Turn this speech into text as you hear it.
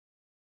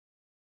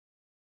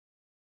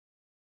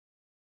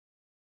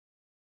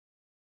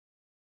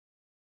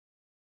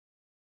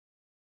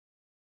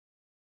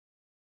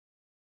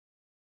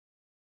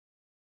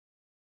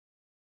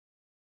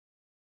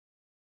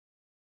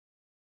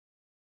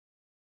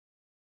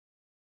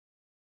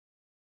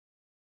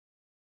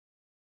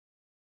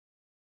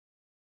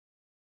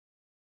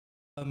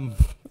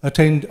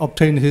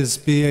Obtained his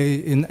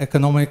BA in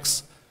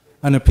economics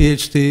and a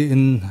PhD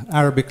in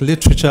Arabic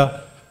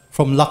literature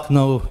from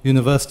Lucknow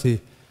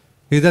University.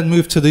 He then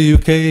moved to the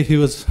UK. He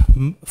was,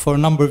 for a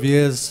number of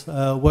years,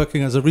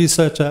 working as a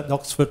researcher at the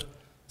Oxford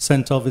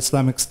Centre of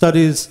Islamic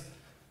Studies.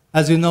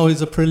 As you know,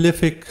 he's a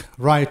prolific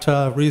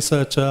writer,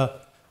 researcher.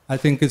 I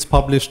think he's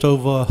published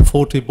over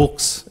 40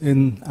 books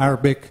in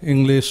Arabic,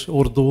 English,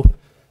 Urdu.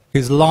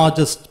 His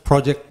largest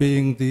project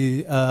being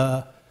the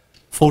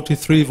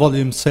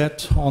 43-volume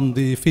set on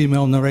the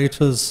female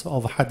narrators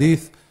of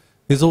Hadith.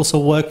 He's also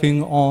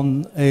working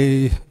on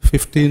a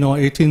 15 or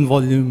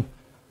 18-volume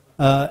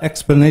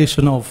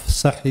explanation of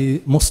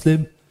Sahih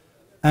Muslim,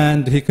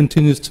 and he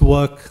continues to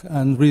work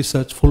and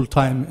research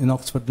full-time in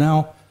Oxford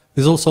now.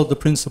 He's also the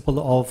principal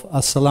of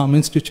As-Salam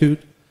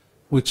Institute,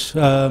 which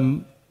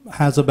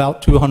has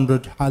about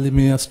 200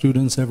 Halimiyya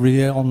students every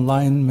year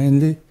online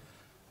mainly.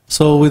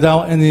 So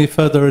without any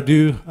further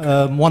ado,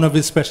 one of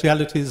his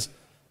specialities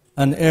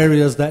and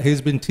areas that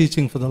he's been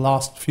teaching for the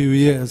last few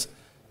years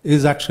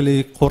is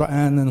actually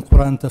Quran and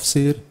Quran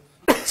tafsir,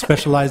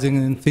 specializing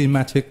in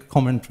thematic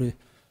commentary.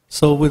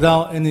 So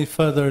without any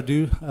further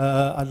ado,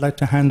 I'd like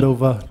to hand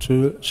over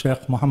to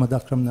Shaykh Muhammad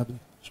Akram Nadwi.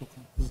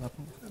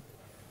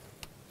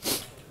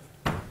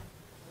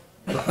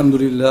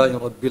 Alhamdulillahi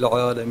Rabbil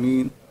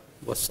Alameen,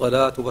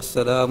 wassalatu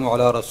wassalamu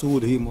ala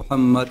Rasulih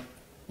Muhammad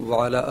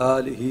wa ala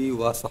alihi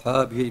wa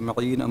sahabihi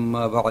ajma'in,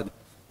 amma ba'd.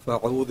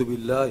 فأعوذ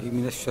بالله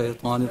من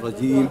الشيطان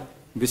الرجيم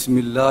بسم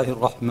الله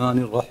الرحمن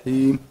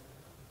الرحيم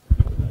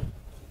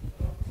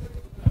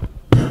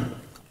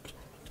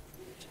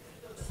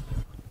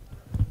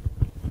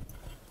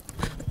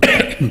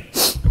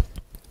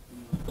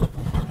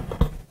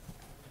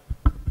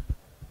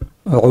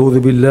أعوذ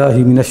بالله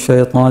من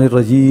الشيطان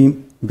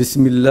الرجيم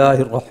بسم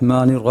الله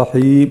الرحمن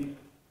الرحيم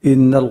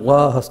إن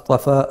الله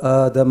اصطفى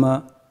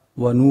آدم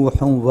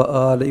ونوح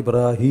وآل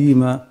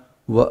إبراهيم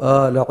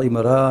وآل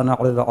عمران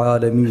على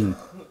العالمين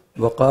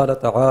وقال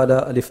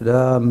تعالى ألف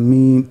لام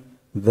ميم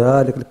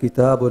ذلك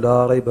الكتاب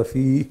لا ريب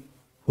فيه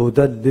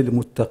هدى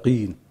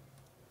للمتقين.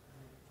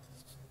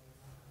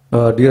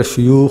 Dear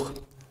Shaykh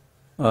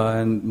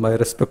and my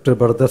respected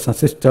brothers and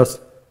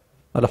sisters,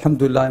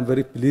 Alhamdulillah, I am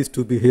very pleased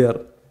to be here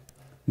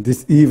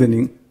this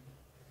evening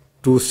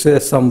to say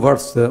some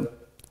words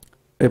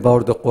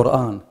about the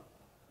Quran.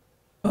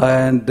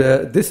 And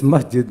this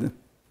masjid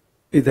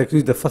is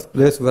actually the first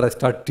place where I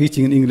started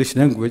teaching in English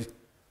language,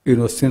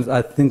 since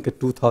I think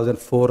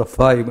 2004 or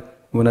 5,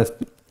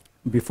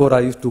 before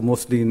I used to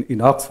mostly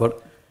in Oxford.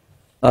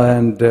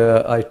 And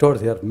I taught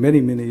here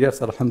many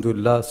years,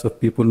 Alhamdulillah, so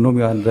people know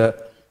me, and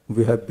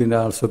we have been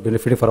also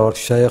benefiting from our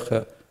Shaykh,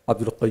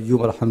 Abdul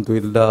Qayyum,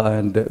 Alhamdulillah,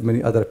 and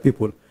many other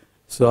people.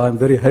 So I'm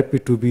very happy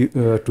to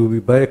be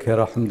back here,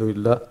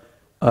 Alhamdulillah.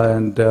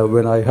 And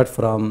when I heard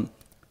from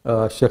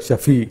Shaykh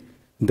Shafi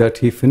that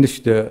he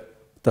finished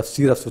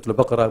Tafsir of Surah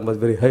Al-Baqarah, I was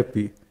very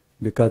happy,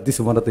 because this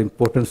is one of the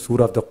important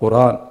surah of the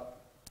Quran.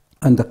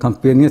 And the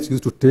companions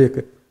used to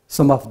take,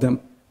 some of them,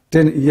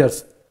 10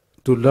 years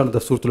to learn the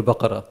Surah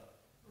Al-Baqarah.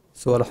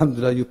 So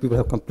Alhamdulillah, you people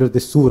have completed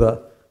this surah,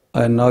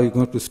 and now you're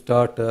going to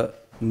start a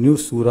new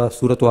surah,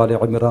 Surah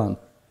Al-Imran.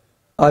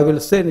 I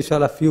will say,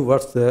 inshallah, a few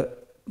words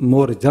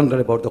more general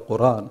about the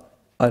Quran,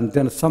 and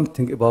then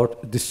something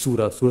about this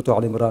surah, Surah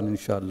Al-Imran,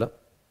 inshallah.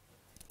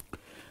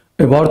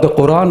 About the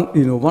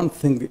Quran, one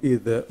thing is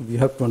we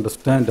have to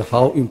understand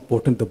how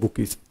important the book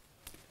is.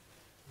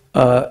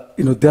 There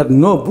is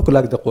no book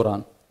like the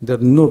Quran. There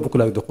is no book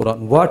like the Quran.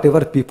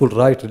 Whatever people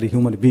write, the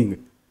human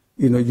being,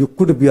 you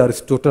could be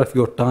Aristotle of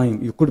your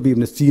time, you could be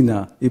Ibn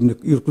Sina,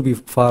 you could be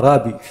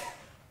Farabi,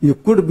 you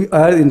could be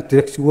as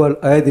intellectual,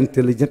 as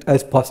intelligent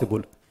as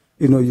possible.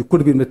 You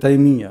could be Ibn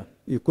Taymiyyah,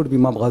 you could be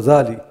Imam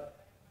Ghazali,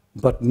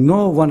 but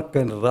no one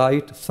can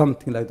write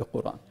something like the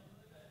Quran.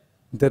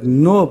 There is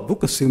no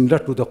book similar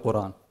to the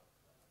Quran.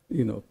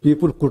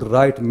 People could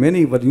write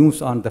many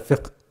volumes on the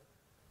fiqh.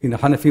 In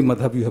Hanafi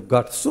madhab, you have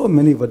got so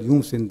many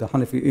volumes in the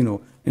Hanafi,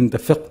 in the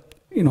fiqh,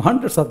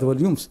 hundreds of the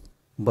volumes.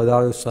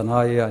 Bada'u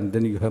Sanaya, and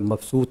then you have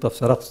Mabsut of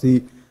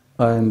Sarakhsi,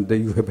 and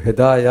you have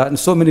Hidayah, and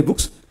so many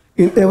books.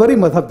 In every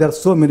madhab, there are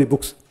so many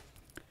books.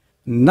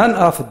 None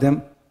of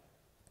them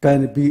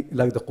can be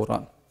like the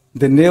Quran.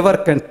 They never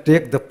can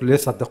take the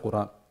place of the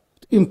Quran.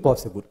 It's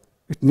impossible.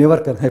 It never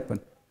can happen.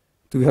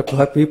 So we have to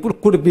have people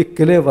could be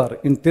clever,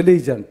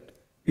 intelligent,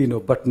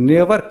 but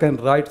never can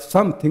write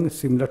something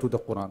similar to the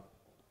Quran.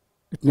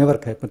 It never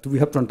can happen. So we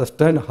have to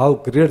understand how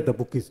great the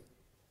book is.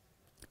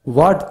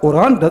 What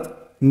Quran does,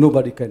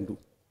 nobody can do.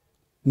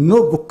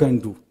 No book can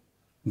do.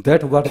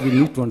 That's what we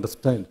need to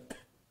understand.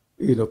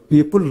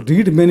 People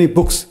read many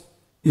books.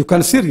 You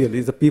can see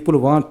really, the people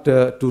want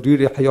to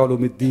read Ihya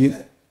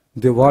Ulumuddin.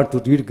 They want to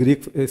read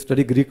Greek,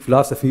 study Greek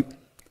philosophy.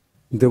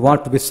 They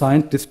want to be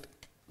scientists.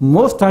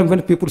 Most time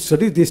when people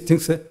study these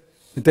things,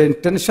 the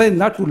intention is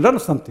not to learn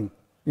something.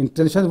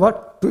 Intention is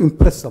what? To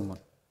impress someone.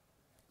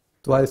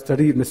 So I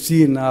study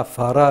Messina,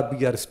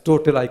 Farabi,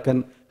 Aristotle. I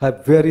can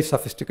have very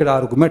sophisticated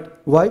argument.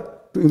 Why?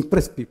 To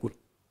impress people.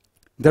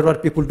 That's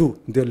what people do.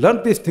 They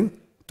learn these things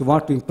to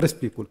want to impress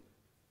people.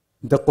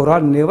 The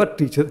Quran never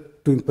teaches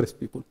to impress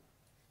people.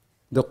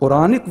 The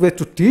Quranic way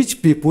to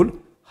teach people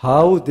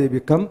how they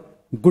become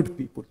good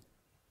people.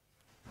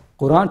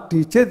 Quran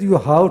teaches you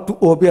how to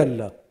obey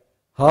Allah,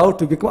 how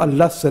to become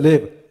Allah's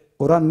slave.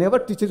 Quran never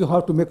teaches you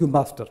how to make you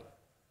master.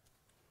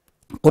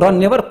 Quran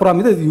never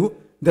promises you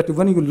that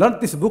when you learn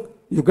this book,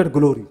 you get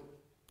glory,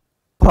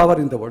 power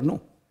in the world. No.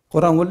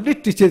 Quran only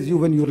teaches you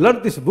when you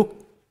learn this book,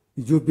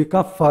 you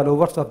become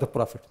followers of the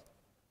Prophet.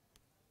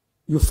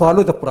 You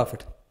follow the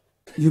Prophet.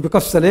 You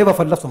become slave of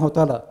Allah subhanahu wa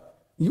ta'ala.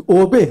 You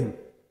obey him.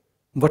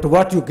 But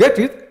what you get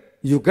is,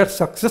 you get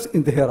success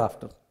in the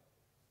hereafter.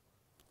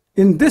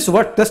 In this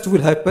what test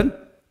will happen,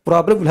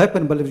 problem will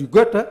happen, but if you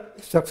get a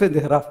success in the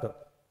hereafter.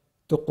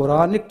 The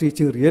Quranic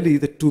teaching really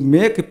is to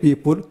make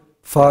people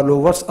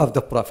followers of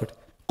the Prophet.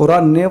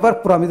 Quran never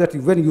promises that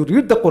when you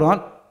read the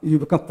Quran, you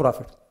become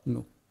prophet.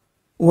 No.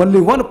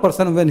 Only one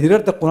person, when he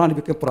read the Quran, he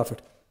became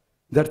prophet.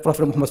 That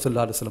Prophet Muhammad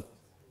sallallahu alaihi wasallam.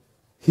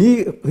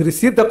 He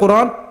received the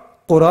Quran,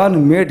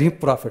 Quran made him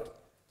prophet.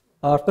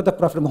 After the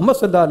Prophet Muhammad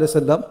sallallahu alaihi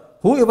wasallam,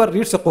 whoever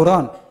reads the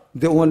Quran,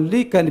 they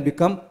only can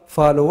become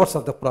followers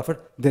of the Prophet.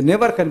 They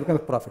never can become a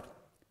prophet.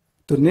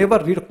 To never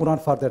read Quran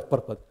for that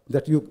purpose,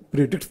 that you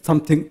predict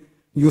something,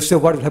 you say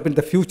what will happen in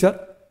the future,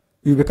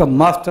 you become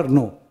master.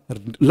 No.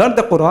 Learn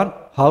the Quran,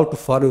 how to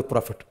follow a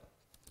prophet.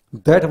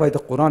 That's why the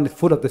Quran is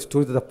full of the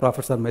stories of the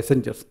prophets and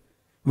messengers.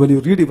 When you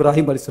read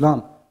Ibrahim alayhi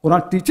salam,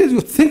 Quran teaches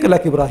you think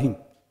like Ibrahim.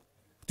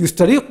 You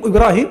study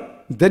Ibrahim,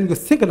 then you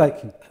think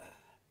like him.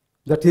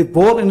 That he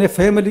born in a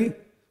family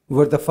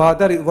where the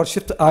father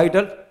worshipped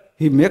idol,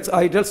 he makes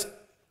idols.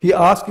 He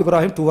asked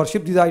Ibrahim to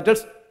worship these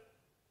idols.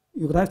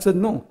 Ibrahim said,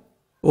 no.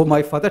 Oh,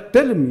 my father,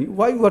 tell me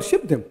why you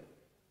worship them.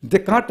 They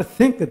can't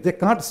think, they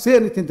can't say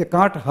anything, they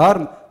can't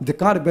harm, they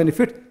can't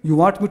benefit. You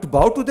want me to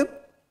bow to them?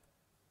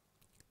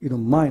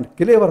 Mind,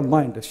 clever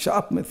mind,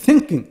 sharp,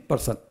 thinking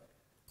person.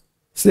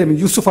 Same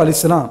Yusuf alayhi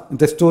salam,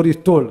 the story is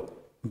told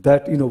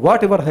that,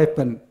 whatever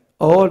happened,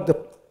 all the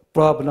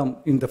problem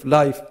in the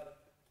life,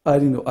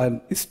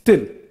 I'm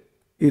still,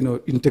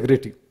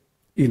 integrity,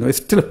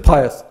 still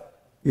pious.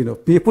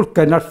 People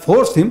cannot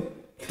force him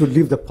to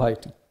leave the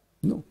piety.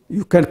 No,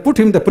 you can put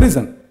him in the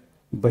prison,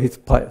 but he's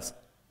pious.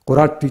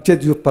 Quran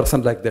teaches you a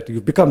person like that. You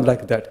become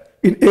like that.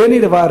 In any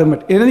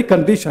environment, in any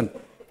condition,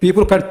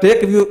 people can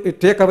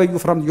take away you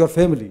from your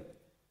family.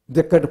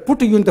 They can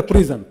put you in the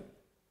prison.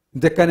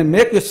 They can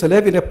make you a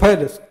slave in a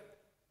palace.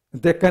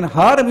 They can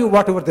harm you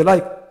whatever they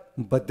like,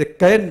 but they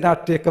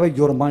cannot take away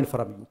your mind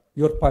from you,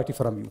 your piety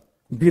from you.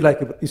 Be like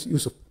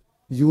Yusuf.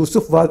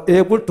 Yusuf was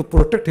able to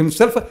protect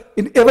himself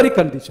in every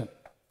condition.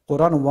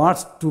 Quran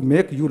wants to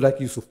make you like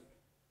Yusuf.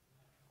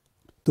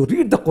 To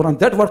read the Quran,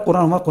 that's what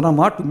Quran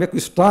wants to make you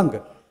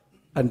stronger.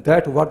 And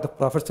that's what the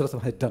Prophet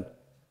has done.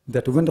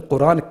 That when the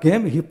Quran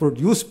came, he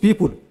produced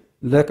people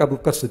like Abu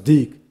Bakr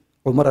Siddiq,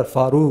 Umar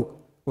al-Faruq,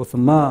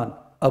 Uthman,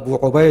 Abu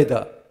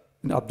Ubaidah,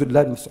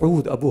 Abdullah ibn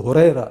Mas'ud, Abu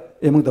Huraira,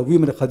 among the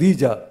women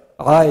Khadija,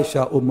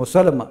 Aisha,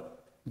 Salama.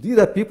 These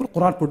are people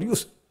Quran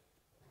produced.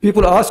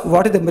 People ask,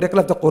 what is the miracle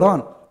of the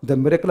Quran? The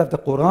miracle of the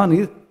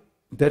Quran is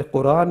that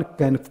Quran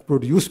can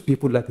produce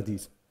people like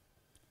these.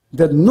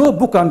 There's no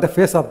book on the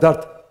face of the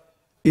earth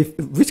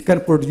which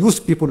can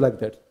produce people like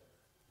that.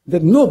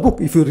 There's no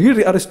book. If you read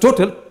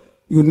Aristotle,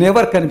 you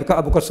never can become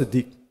Abu Bakr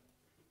Siddiq.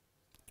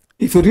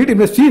 If you read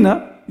Ibn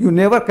Sina, you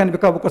never can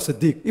become Abu Bakr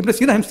Siddiq. Ibn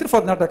Sina himself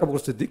was not like Abu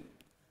Bakr Siddiq.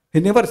 He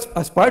never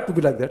aspired to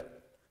be like that.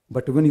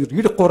 But when you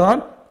read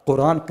Quran,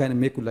 Quran can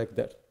make you like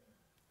that.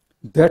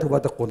 That's why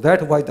the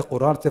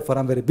Quran said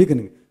from the very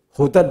beginning,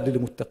 Hudan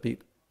lil Muttaqeen.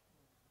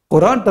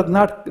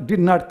 Quran did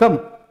not come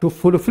to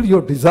fulfill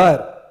your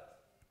desire,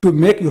 to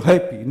make you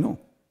happy. No.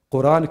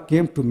 Quran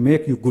came to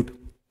make you good,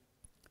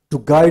 to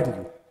guide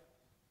you.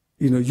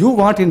 You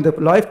want in the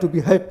life to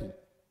be happy,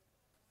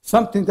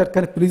 something that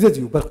can please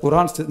you. But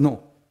Quran says,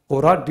 no,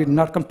 Quran did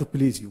not come to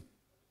please you.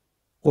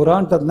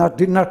 Quran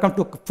did not come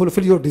to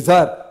fulfill your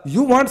desire.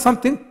 You want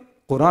something,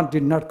 Quran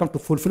did not come to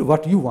fulfill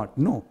what you want.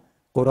 No,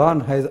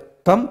 Quran has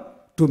come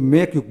to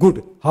make you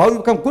good. How you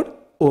become good?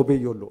 Obey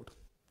your Lord.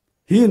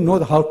 He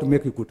knows how to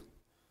make you good.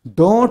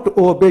 Don't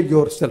obey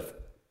yourself.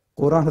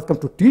 Quran has come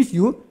to teach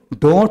you,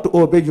 don't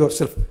obey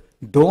yourself.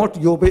 Don't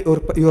obey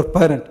your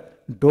parent.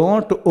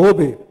 Don't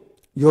obey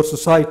your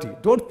society.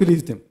 Don't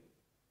please them.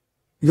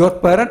 Your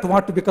parent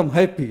want to become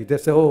happy. They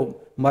say, oh,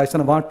 my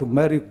son want to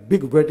marry,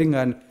 big wedding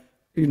and,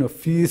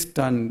 feast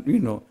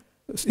and,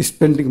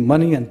 spending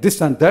money and this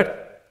and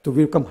that to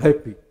become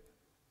happy.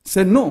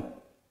 Say no,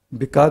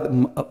 because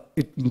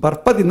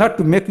purpose is not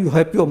to make you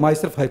happy or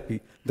myself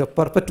happy. The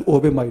purpose to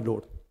obey my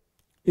Lord.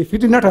 If he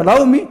did not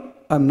allow me,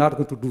 I'm not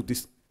going to do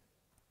this.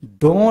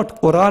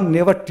 Quran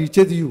never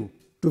teaches you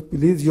to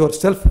please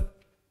yourself,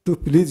 to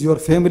please your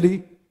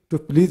family, to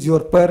please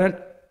your parent,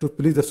 to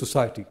please the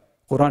society.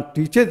 Quran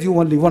teaches you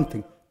only one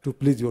thing, to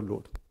please your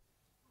Lord.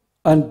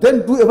 And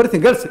then do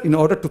everything else in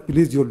order to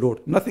please your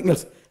Lord. Nothing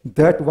else.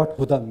 That's what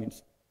Huda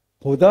means.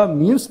 Huda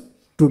means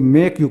to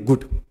make you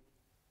good,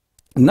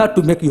 not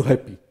to make you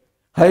happy.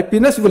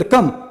 Happiness will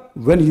come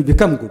when you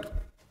become good.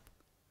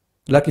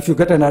 Like if you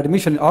get an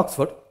admission in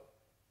Oxford,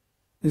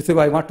 You say,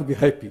 well, I want to be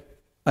happy.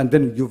 And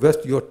then you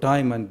waste your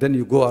time and then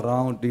you go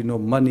around,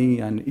 money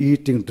and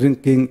eating,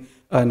 drinking,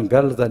 and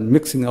girls and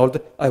mixing all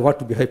that. I want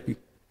to be happy.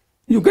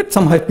 You get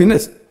some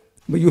happiness,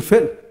 but you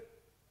fail.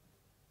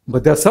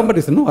 But there are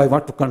somebody says, no, I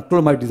want to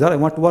control my desire. I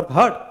want to work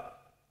hard.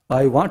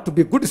 I want to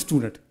be a good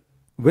student.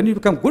 When you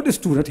become good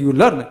student, you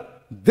learn.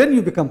 Then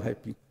you become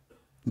happy.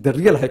 The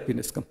real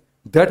happiness comes.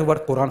 That's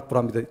what Quran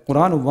promises.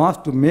 Quran wants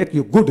to make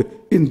you good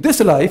in this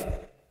life,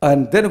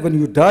 and then when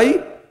you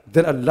die,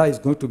 then Allah is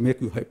going to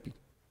make you happy.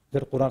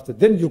 That Quran says,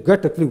 then you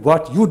get actually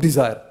what you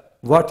desire,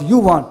 what you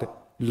want.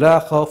 La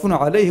khawfun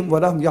alayhim wa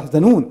lahum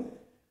yahzanun.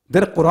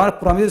 Then Quran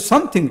promises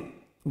something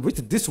which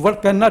this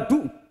world cannot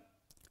do.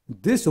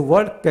 This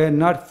world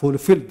cannot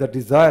fulfill the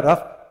desire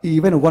of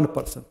even one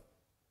person.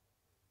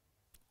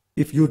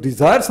 If you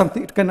desire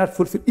something, it cannot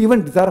fulfill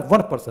even desire of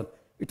one person.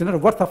 It is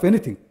not worth of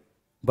anything.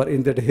 But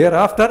in the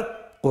hereafter,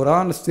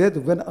 Quran says,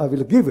 when I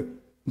will give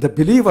the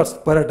believers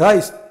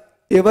paradise,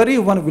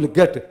 everyone will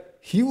get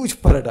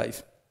huge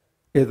paradise.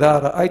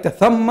 إِذَا رَأَيْتَ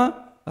ثَمَّ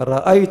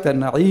رَأَيْتَ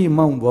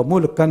نَعِيمًا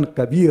وَمُلْكًا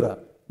كَبِيرًا.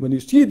 When you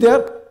see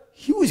there,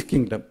 huge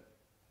kingdom.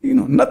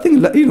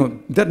 Nothing like,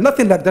 there's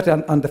nothing like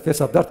that on the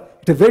face of that.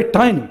 It is very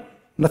tiny,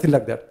 nothing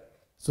like that.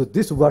 So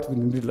this is what we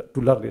need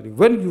to learn really.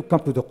 When you come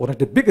to the Quran,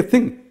 the big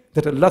thing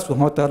that Allah subhanahu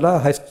wa ta'ala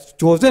has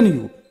chosen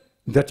you,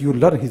 that you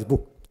learn His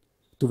book.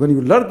 So when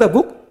you learn the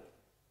book,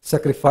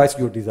 sacrifice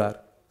your desire.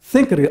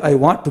 Think really, I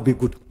want to be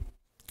good.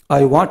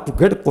 I want to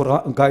get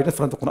Quran, guidance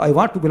from the Quran. I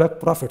want to be like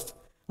prophets.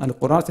 And the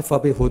Quran says,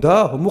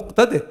 فَبِهُدَاهُ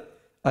مُقْتَدِهِ.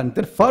 And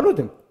then follow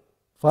them.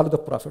 Follow the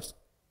prophets.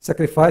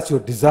 Sacrifice your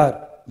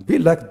desire. Be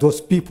like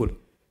those people.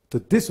 So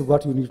this is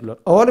what you need to learn.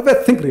 Always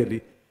think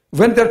really.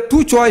 When there are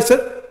two choices,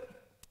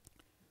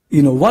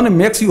 one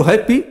makes you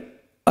happy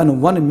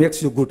and one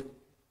makes you good.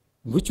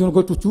 Which one are you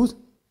going to choose?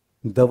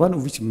 The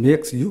one which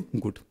makes you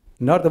good,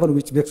 not the one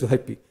which makes you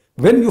happy.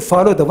 When you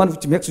follow the one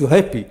which makes you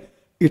happy,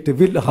 it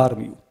will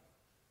harm you.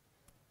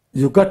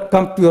 You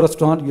come to your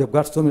restaurant, you have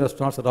got so many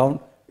restaurants around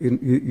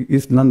in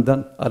East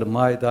London,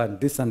 Al-Maida, and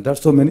this and that,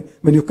 so many.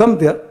 When you come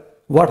there,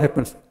 what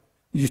happens?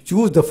 You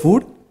choose the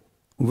food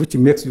which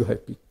makes you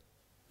happy.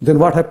 Then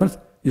what happens?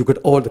 You get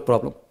all the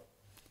problem.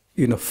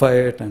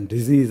 Fat and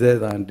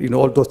diseases and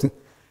all those things.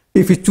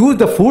 If you choose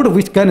the food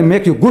which can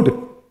make you good,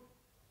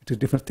 it is a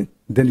different thing.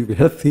 Then you be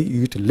healthy,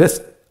 you eat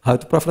less. How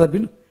the Prophet has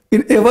been?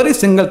 In every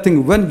single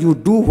thing, when you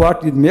do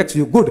what it makes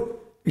you good,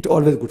 it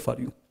always good for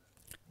you.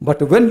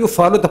 But when you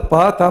follow the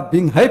path of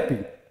being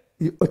happy,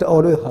 it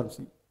always harms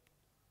you.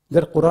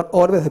 That Quran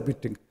always has been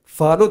saying,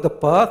 follow the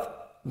path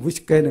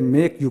which can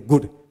make you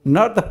good,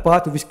 not the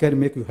path which can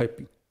make you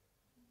happy.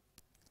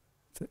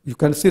 So you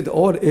can see the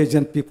all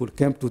Asian people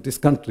came to this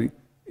country,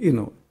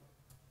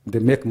 they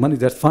make money,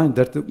 that's fine,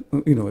 that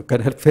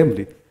can help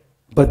family,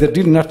 but they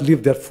did not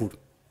leave their food.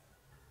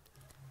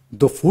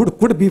 The food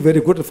could be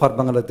very good for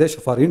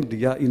Bangladesh, for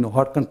India,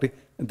 hot country,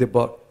 they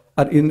bought.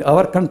 And in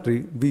our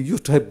country, we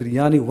used to have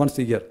biryani once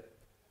a year.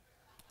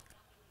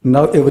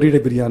 Now every day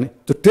biryani.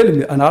 So tell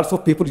me, and also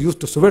people used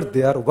to sweat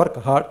there, work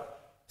hard.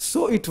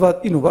 So it was,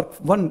 work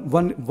one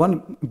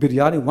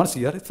biryani once a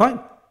year, it's fine.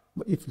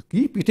 But if you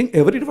keep eating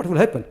every day, what will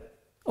happen?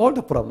 All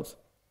the problems.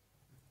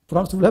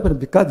 Problems will happen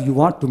because you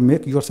want to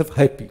make yourself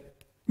happy.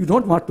 You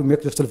don't want to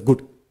make yourself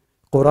good.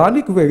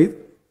 Quranic way is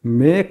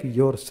make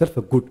yourself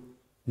good,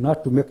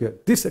 not to make you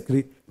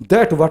disagree.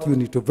 That's what you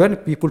need to. When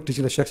people teach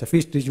the Shaykh Shafi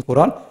is teaching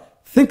Quran,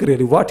 think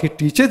really what he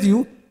teaches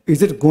you,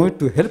 is it going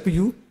to help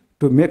you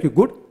to make you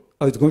good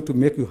or is it going to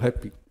make you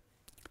happy?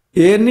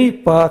 Any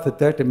path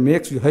that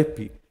makes you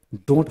happy,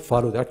 don't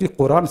follow that. The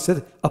Quran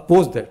says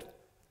oppose that.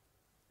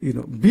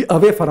 Be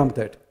away from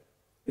that.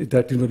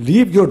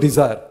 Leave your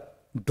desire.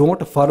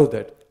 Don't follow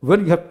that.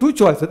 When you have two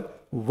choices,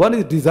 one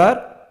is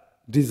desire,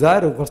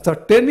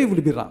 certainly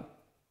will be wrong.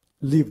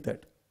 Leave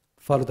that.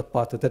 Follow the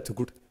path, that's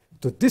good.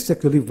 So this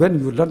actually, when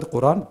you learn the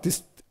Quran,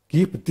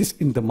 keep this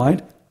in the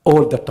mind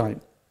all the time.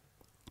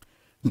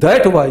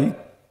 That's why,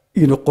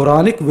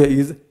 Quranic way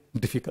is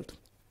difficult.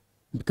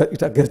 Because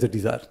it against the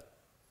desire.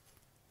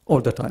 All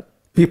the time.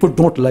 People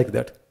don't like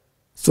that.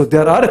 So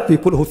there are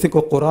people who think,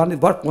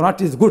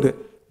 Quran is good,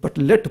 but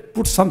let's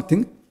put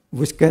something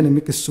which can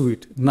make it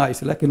sweet,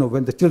 nice. Like,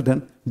 when the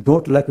children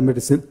don't like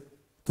medicine,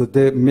 so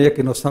they make,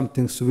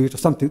 something sweet or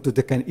something so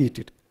they can eat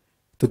it.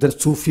 So then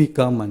Sufi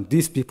come and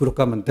these people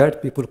come and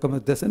that people come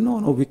and they say, no,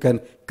 we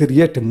can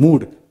create a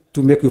mood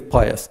to make you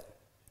pious.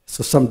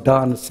 So some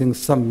dancing,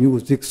 some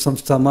music, some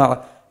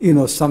sama,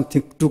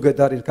 something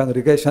together in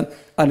congregation,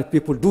 and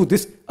people do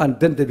this and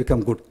then they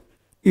become good.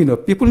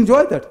 People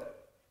enjoy that.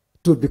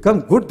 To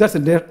become good, that's the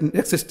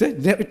next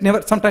stage.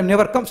 It sometimes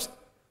never comes.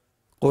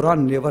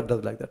 Quran never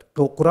does like that.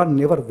 Quran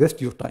never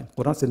wastes your time.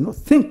 Quran says, no,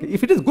 think.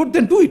 If it is good,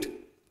 then do it.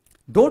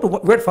 Don't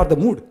wait for the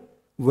mood.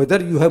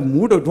 Whether you have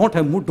mood or don't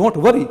have mood, don't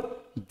worry.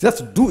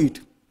 Just do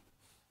it.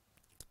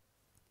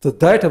 So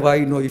that's why,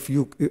 if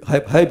you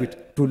have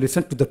habit to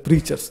listen to the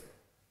preachers,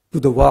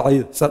 to the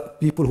wa'i,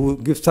 people who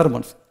give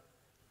sermons,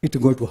 it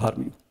is going to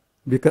harm you.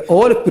 Because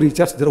all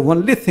preachers, they're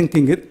only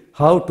thinking it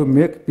how to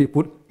make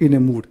people in a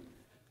mood,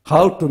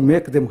 how to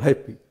make them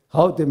happy,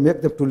 how they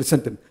make them to listen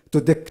to them. So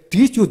they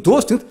teach you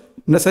those things,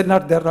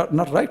 necessarily they're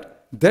not right.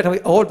 That's why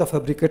all the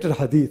fabricated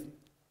hadith,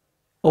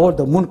 all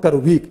the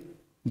munkar weak,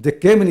 they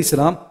came in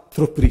Islam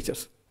through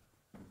preachers.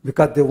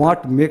 Because they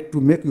want to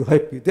make you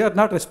happy. They are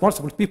not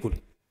responsible people.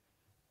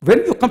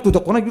 When you come to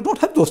the Quran, you don't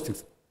have those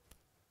things.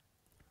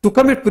 To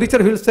come a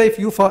preacher, he will say, if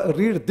you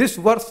read this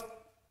verse,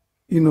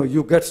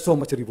 you get so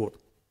much reward.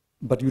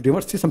 But you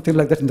never see something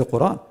like that in the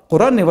Quran.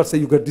 Quran never say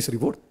you get this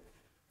reward.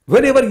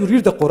 Whenever you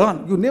read the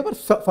Quran, you never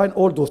find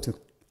all those things.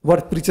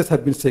 What preachers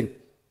have been saying.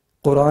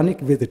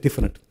 Quranic way is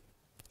different.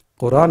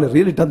 Quran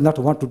really does not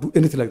want to do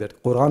anything like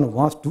that. Quran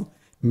wants to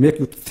make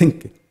you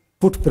think,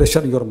 put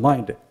pressure in your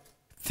mind.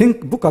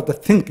 Think, book of the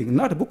thinking,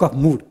 not book of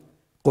mood.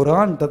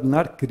 Quran does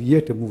not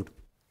create a mood.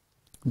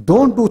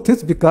 Don't do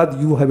things because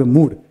you have a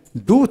mood.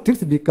 Do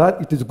things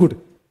because it is good.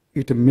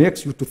 It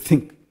makes you to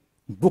think.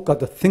 Book of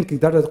the thinking,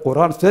 that is the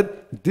Quran said,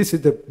 this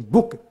is the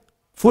book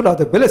full of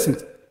the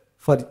blessings.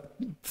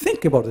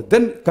 Think about it,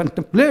 then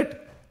contemplate,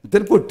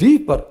 then go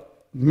deeper,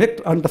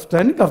 make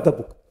understanding of the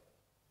book.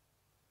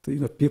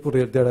 So, people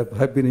that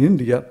have been in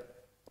India,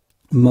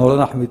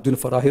 Maulana Hamiduddin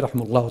Farahi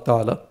rahimahullah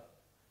ta'ala,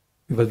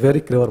 he was a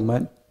very clever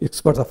man,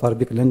 expert of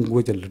Arabic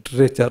language and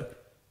literature,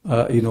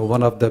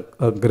 one of the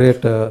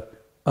great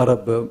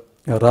Arab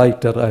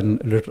writer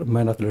and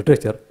man of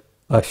literature,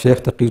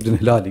 Shaykh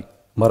Hilali,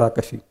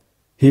 Marakashi.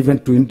 He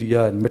went to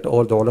India and met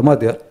all the ulama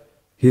there.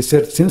 He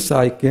said, since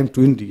I came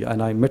to India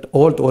and I met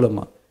all the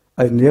ulama,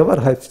 I never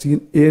have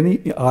seen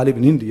any alim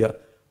in India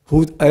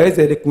who is as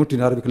eloquent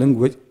in Arabic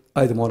language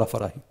as Maulana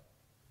Farahi.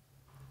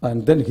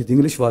 And then his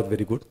English was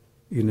very good,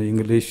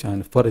 English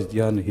and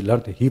Farsian, he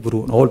learned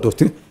Hebrew and all those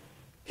things.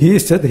 He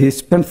said he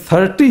spent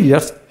 30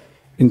 years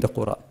in the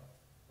Quran.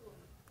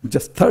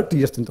 Just 30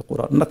 years in the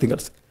Quran, nothing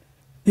else.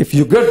 If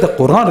you get the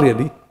Quran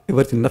really,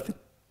 everything, nothing.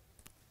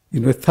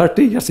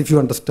 30 years, if you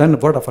understand the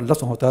word of Allah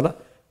subhanahu wa ta'ala,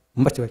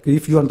 much better.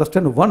 If you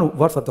understand one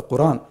verse of the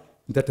Quran,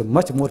 that is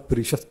much more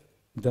precious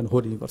than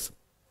holy verse.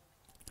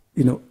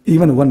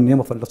 Even one name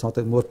of Allah subhanahu wa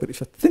ta'ala is more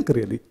precious. Think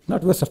really,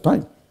 not waste of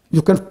time.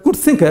 You could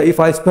think, if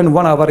I spend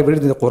 1 hour every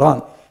day in the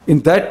Quran, in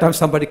that time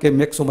somebody can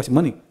make so much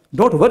money.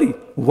 Don't worry,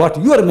 what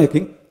you are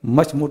making,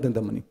 much more than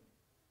the money.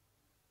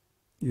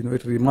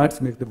 It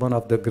reminds me of one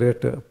of the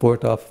great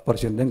poet of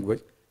Persian language,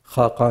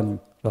 Khaqani,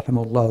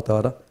 rahimahullah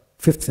ta'ala,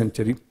 5th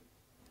century.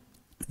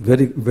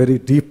 Very, very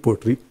deep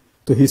poetry.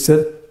 So he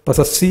said, پس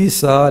 80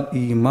 سال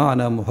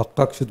ایمان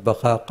محقق شد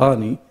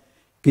بخاقانی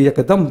کہ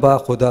یکدم با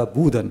خدا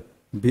بودن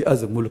بی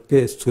از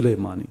ملک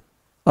سلیمانی.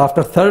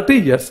 After 30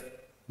 years,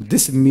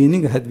 this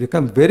meaning had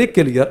become very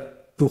clear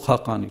to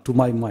Khaqani, to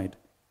my mind,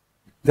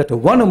 that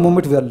one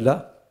moment with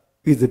Allah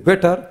is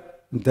better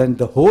than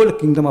the whole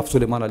kingdom of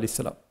Sulaiman alayhi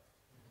salam.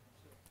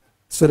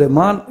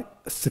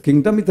 Sulaiman's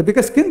kingdom is the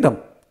biggest kingdom,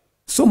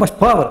 so much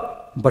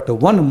power, but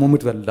one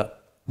moment with Allah,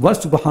 one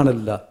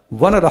subhanallah,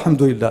 one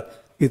alhamdulillah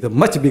is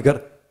much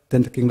bigger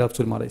than the kingdom of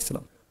Sulaiman alayhi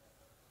salam.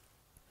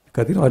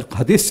 Because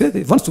Hadith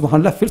says one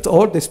subhanallah fills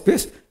all the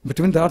space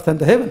between the earth and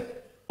the heaven,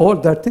 all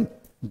that thing.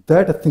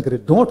 That thing,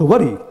 don't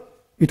worry.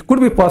 It could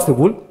be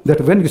possible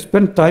that when you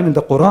spend time in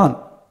the Quran,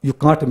 you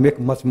can't make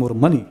much more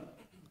money,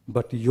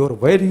 but your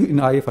value in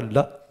eye of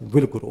Allah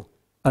will grow.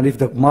 And if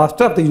the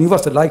master of the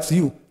universe likes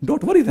you,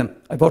 don't worry then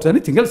about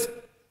anything else.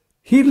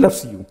 He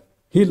loves you.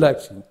 He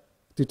likes you.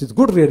 It is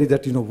good really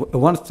that,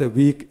 once a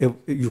week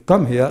you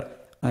come here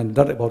and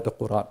learn about the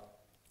Quran.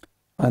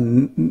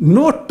 And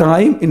no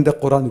time in the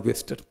Quran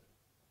wasted.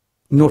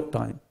 No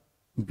time.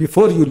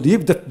 Before you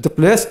leave the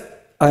place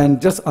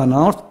and just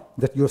announce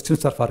that your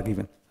sins are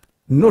forgiven.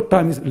 No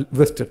time is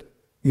wasted.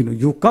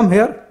 You come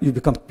here, you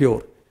become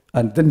pure.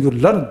 And then you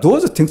learn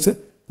those things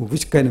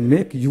which can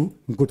make you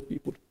good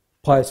people,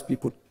 pious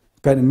people,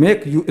 can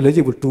make you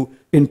eligible to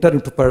enter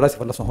into paradise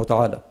of Allah subhanahu wa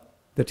ta'ala,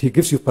 that He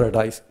gives you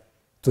paradise.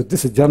 So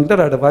this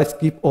general advice,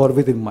 keep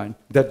always in mind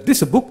that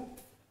this book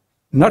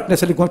not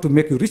necessarily going to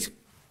make you rich.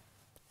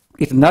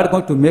 It's not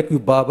going to make you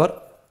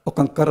Babar or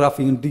conqueror of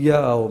India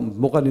or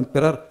Mughal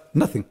emperor,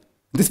 nothing.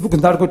 This book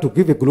is not going to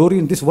give you glory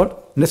in this world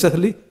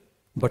necessarily,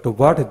 but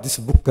what this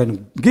book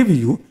can give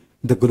you,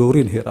 the glory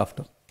in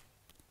hereafter.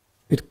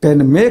 It can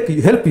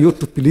help you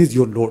to please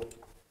your Lord.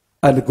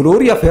 And the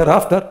glory of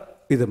hereafter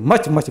is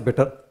much, much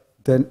better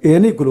than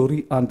any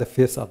glory on the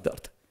face of the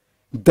earth.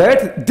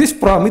 This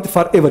promise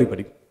for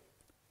everybody.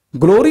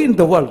 Glory in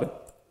the world,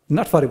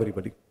 not for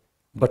everybody.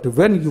 But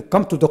when you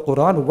come to the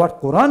Quran, what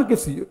Quran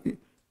gives you,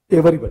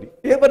 everybody,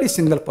 every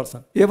single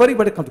person,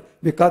 everybody comes to,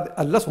 because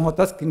Allah subhanahu wa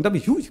ta'ala's kingdom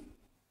is huge.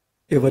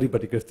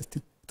 Everybody gets this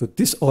thing. So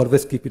this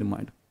always keep in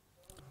mind.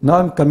 Now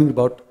I'm coming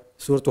about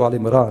Surah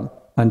Al-Imran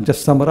and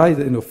just summarize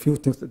a few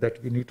things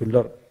that we need to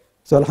learn.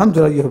 So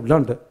Alhamdulillah, you have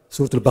learned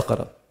Surah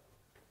Al-Baqarah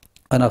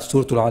and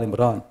Surah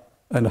Al-Imran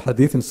and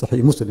Hadith in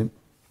Sahih Muslim,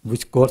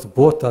 which calls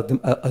both of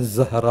them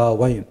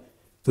Az-Zahrawain.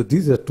 So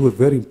these are two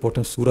very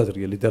important surahs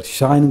really. They are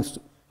shining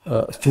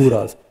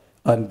surahs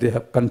and they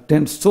have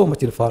contained so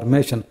much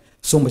information,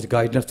 so much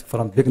guidance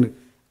from beginning,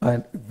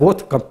 and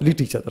both complete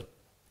each other.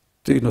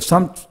 So,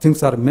 some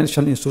things are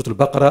mentioned in Surah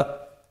Al-Baqarah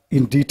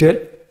in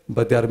detail,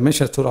 but they are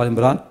mentioned in Surah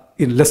Al-Imran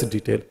in less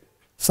detail.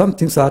 Some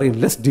things are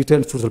in less detail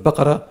in Surah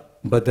Al-Baqarah,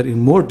 but they're in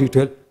more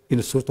detail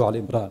in Surah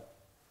Al-Imran.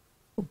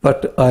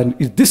 But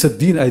this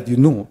deen, as you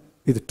know,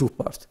 is two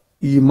parts,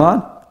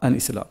 Iman and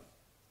Islam.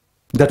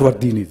 That's what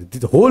deen is.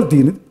 The whole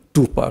deen is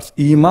two parts,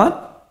 Iman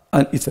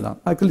and Islam.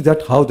 Actually,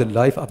 that's how the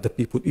life of the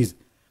people is.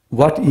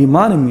 What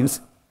Iman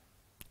means,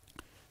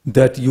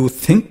 that you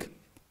think,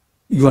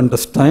 you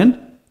understand,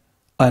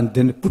 and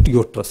then put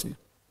your trust in.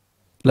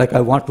 Like I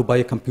want to buy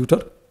a computer,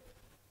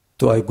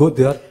 so I go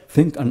there,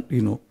 think,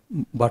 and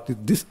what is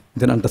this,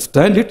 then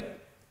understand it,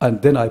 and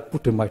then I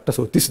put in my trust,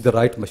 so this is the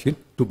right machine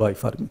to buy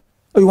for me.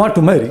 Or you want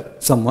to marry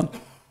someone,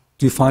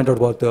 you find out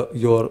about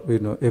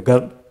a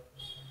girl,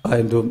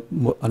 and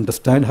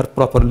understand her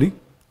properly,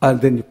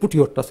 and then you put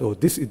your trust, oh,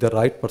 this is the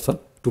right person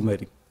to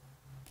marry.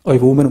 Or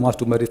if a woman wants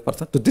to marry this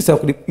person, so this is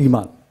actually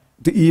Iman.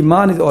 The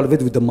Iman is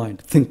always with the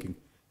mind, thinking.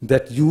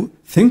 That you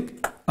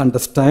think,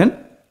 understand,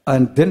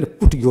 and then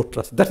put your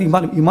trust. That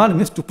Iman. Iman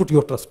means to put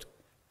your trust.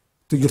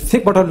 So you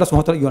think about Allah subhanahu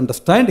wa ta'ala, you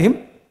understand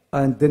Him,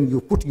 and then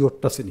you put your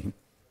trust in Him.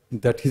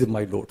 That He is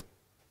my Lord.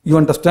 You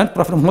understand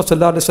Prophet Muhammad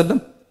sallallahu alaihi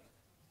wasallam,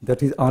 that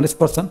He is honest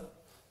person,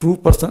 true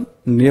person,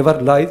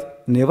 never lies,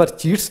 never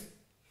cheats.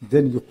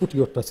 Then you put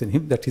your trust in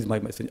Him, that He is my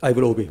messenger. I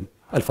will obey Him.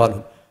 I'll follow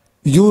Him.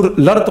 You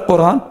learn the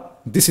Quran,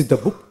 this is the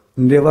book,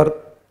 never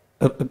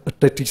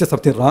teaches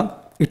something wrong.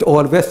 It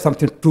always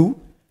something true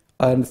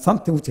and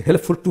something which is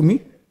helpful to me,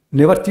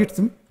 never cheats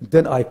me.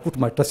 Then I put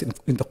my trust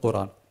in the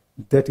Quran.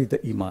 That is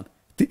the Iman.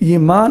 The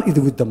Iman is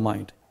with the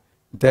mind.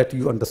 That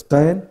you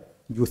understand,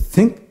 you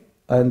think,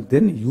 and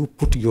then you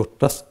put your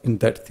trust in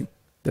that thing.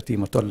 That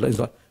Iman.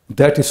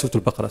 That is Surah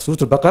Al-Baqarah. Surah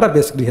Al-Baqarah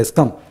basically has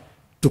come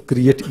to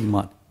create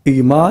Iman.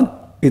 Iman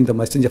in the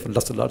Messenger of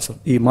Allah sallallahu alaihi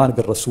wasallam. Iman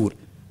bil Rasul.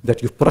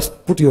 That you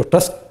put your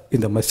trust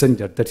in the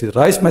Messenger. That is the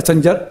right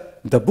Messenger.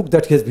 The book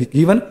that He has been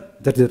given,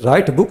 that is the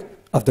right book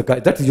of the guy.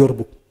 That is your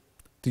book.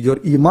 Your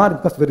Iman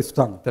becomes very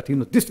strong. That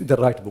this is the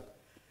right book.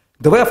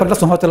 The way of Allah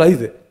subhanahu wa ta'ala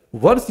is,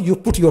 once you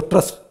put your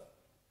trust,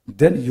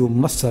 then you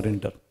must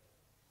surrender.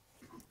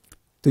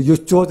 So you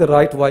chose the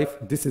right wife.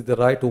 This is the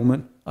right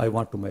woman I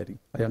want to marry.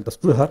 I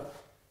understood her.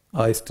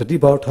 I studied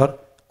about her.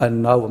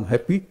 And now I'm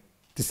happy.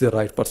 This is the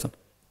right person.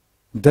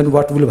 Then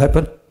what will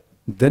happen?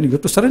 Then you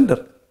have to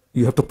surrender.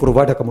 You have to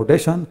provide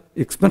accommodation,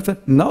 expenses.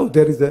 Now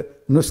there is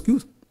no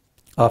excuse.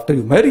 After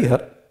you marry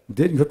her,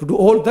 then you have to do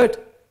all that.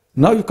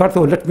 Now you can't say,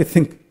 oh, let me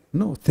think.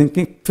 No,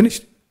 thinking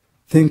finished.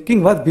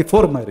 Thinking was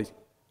before marriage.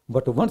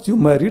 But once you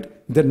married,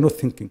 then no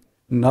thinking.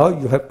 Now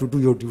you have to do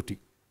your duty.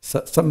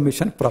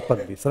 Submission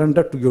properly.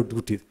 Surrender to your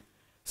duties.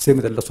 Same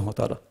with Allah subhanahu wa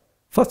ta'ala.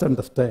 First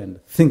understand,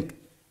 think.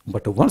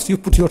 But once you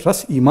put your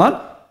trust, Iman,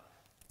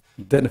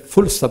 then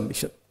full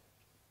submission.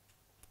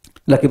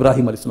 Like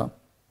Ibrahim alayhi salam.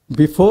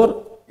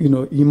 Before,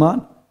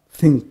 Iman,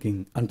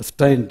 thinking,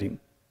 understanding,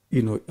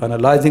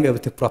 analyzing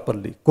everything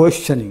properly,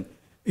 questioning,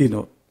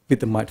 with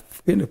the mind,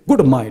 in a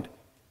good mind.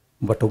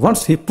 But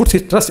once he puts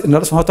his trust in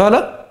Allah subhanahu wa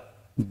ta'ala,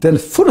 then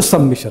full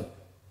submission.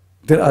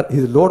 Then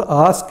his Lord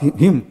asked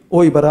him,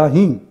 O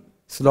Ibrahim,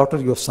 slaughter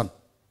your son.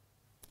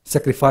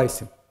 Sacrifice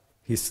him.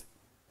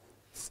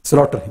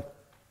 Slaughter him.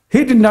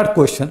 He did not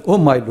question, oh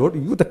my Lord,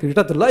 you the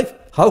creator of the life.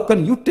 How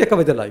can you take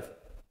away the life?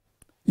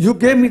 You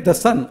gave me the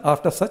son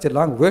after such a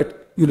long wait.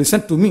 You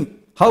listened to me.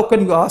 How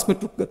can you ask me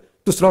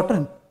to slaughter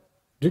him?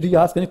 Did he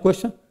ask any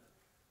question?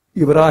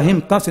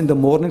 Ibrahim comes in the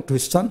morning to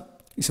his son,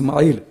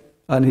 Ismail,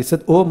 and he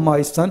said, oh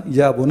my son,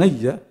 ya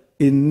bunayya,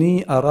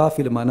 inni ara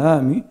fil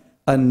manami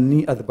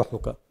anni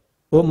adbahuka.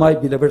 Oh my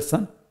beloved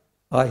son,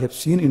 I have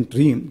seen in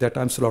dream that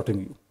I am slaughtering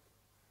you.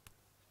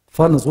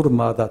 Fanzur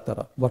madha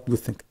tara. What do you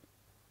think?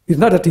 It's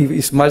not that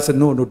Ismail said,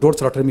 no, don't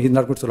slaughter me. He's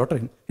not going to slaughter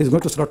him. He's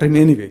going to slaughter him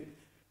anyway.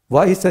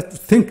 Why he said to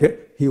think?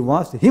 He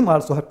wants him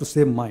also have to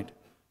same mind.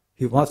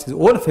 He wants his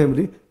whole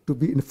family to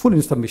be in full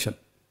submission.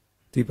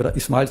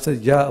 Ismail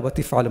says, Ya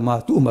abati fa'al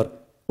ma tu'mar.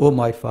 Oh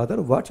my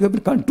father, what you have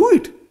been can't do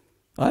it.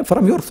 I am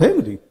from your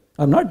family.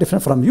 I am not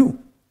different from you.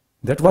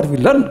 That's what we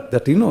learn.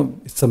 That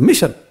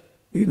submission.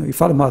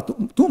 If'al ma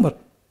tu'mar.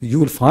 You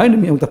will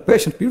find me among the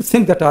patient people.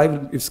 Think that I will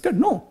be scared.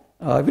 No,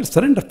 I will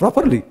surrender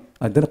properly.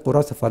 And then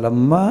Quran says,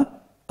 Falamma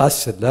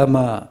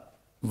aslama.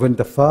 When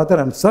the father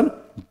and son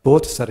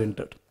both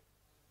surrendered.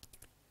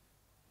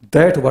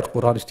 That's what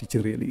Quran is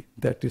teaching really.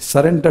 That is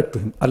surrendered to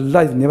Him.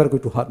 Allah is never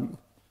going to harm you.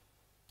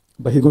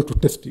 But He's going to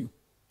test you.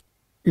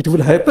 It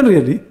will happen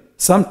really.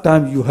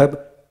 Sometimes you have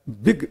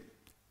big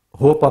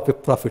hope of a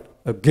profit.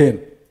 Again,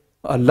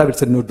 Allah will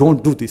say, no,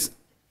 don't do this.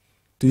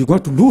 So you're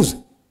going to lose.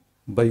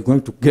 But you're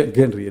going to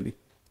gain really.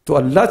 So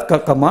Allah's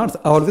commands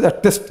are always a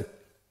test.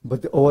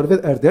 But always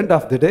at the end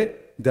of the day,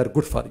 they are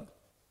good for you.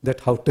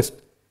 That's how test.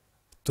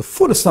 So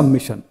full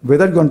submission.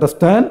 Whether you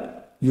understand,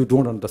 you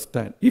don't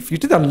understand.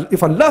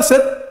 If Allah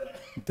said,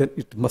 then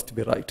it must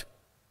be right.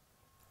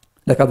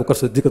 Like Abu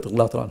Bakr Siddiq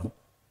radhiyallahu anhu.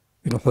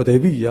 In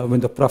Hudaybiyah, when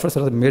the Prophet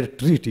made a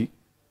treaty,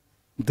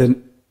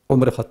 then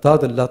Umar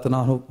Khattab radhiyallahu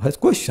anhu has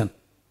questioned.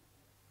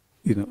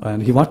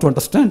 And he wants to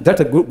understand.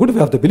 That's a good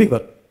way of the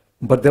believer.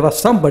 But there was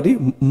somebody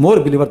more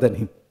believer than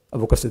him,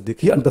 Abu Bakr Siddiq.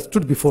 He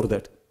understood before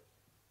that.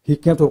 He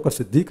came to Abu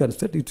Bakr Siddiq and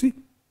said, you see,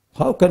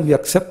 how can we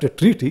accept a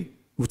treaty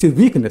which is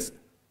weakness.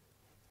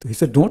 So he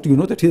said, don't you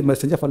know that he is the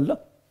messenger of Allah?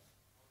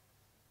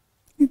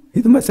 He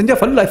is the messenger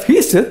of Allah. If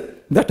he says,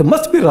 that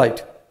must be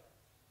right.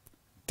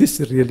 This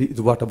really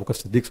is what Abu Bakr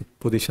Siddiq's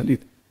position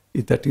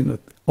is that,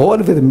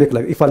 always make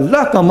like, if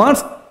Allah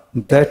commands,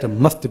 that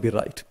must be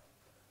right.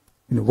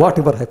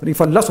 Whatever happens.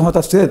 If Allah subhanahu wa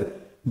ta'ala said,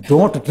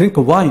 don't drink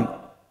wine,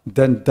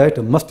 then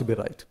that must be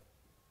right.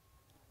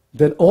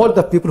 Then all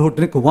the people who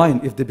drink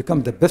wine, if they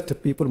become the best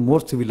people,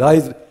 more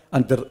civilized,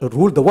 and they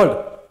rule the world,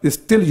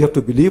 still you have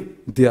to believe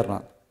they are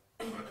wrong.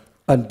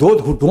 And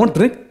those who don't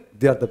drink,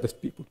 they are the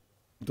best people.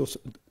 Those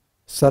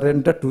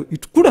surrender to,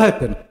 it could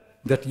happen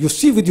that you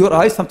see with your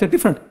eyes something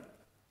different,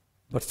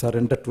 but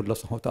surrender to Allah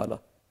subhanahu wa ta'ala.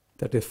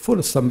 That is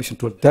full submission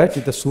to Allah. That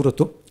is the Surah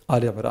to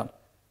Al-Imran.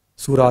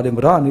 Surah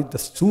Al-Imran is the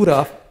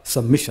Surah of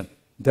submission.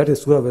 That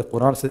is Surah where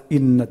Quran says,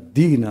 Inna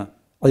Deena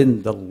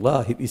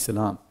Indallahi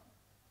Islam.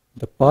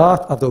 The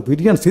path of the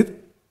obedience is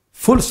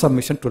full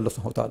submission to Allah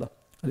subhanahu wa ta'ala.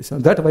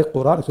 That's why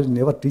Quran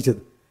never teaches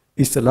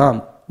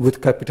Islam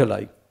with capital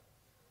I.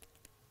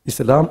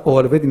 Islam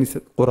always in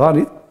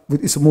Quran is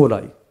with small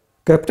I.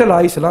 Capital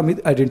I, Islam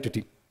is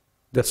identity.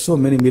 There are so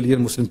many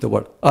million Muslims in the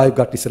world. I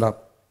got Islam.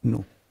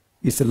 No.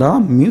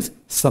 Islam means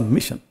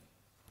submission.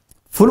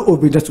 Full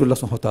obedience to Allah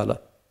subhanahu wa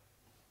ta'ala.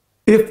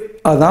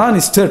 If adhan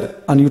is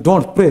said and you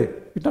don't pray,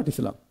 it's not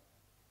Islam.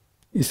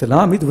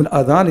 Islam is when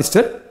adhan is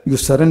said, you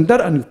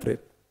surrender and you pray.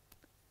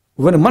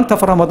 When a month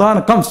of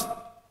Ramadan comes,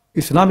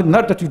 Islam is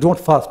not that you don't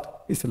fast.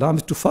 Islam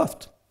is to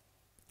fast.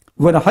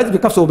 When a Hajj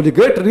becomes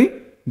obligatory,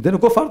 then you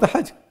go for the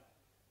Hajj.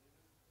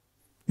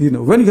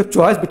 When you have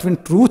choice between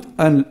truth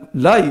and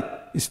lie,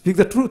 you speak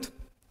the truth.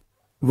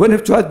 When you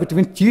have choice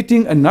between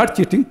cheating and not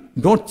cheating,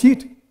 don't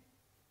cheat.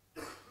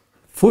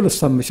 Full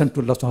submission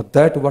to Allah.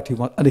 That's what He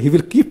wants. And He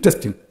will keep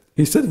testing.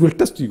 He says, we'll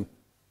test you.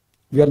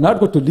 We are not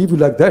going to leave you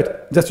like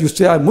that. Just you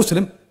say, I'm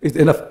Muslim, is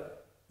enough.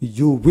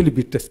 You will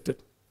be tested.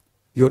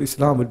 Your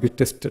Islam will be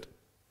tested.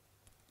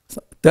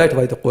 So that's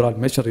why the Quran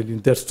mentioned really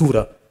in their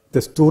surah.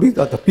 The stories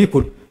are the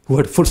people who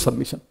had full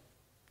submission.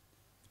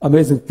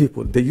 Amazing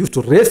people. They used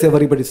to raise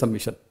everybody's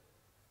submission.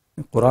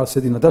 The Quran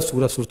said in another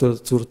surah,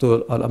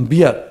 Surah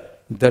Al-Anbiya,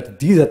 that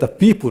these are the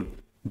people,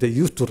 they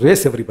used to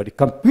race everybody,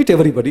 compete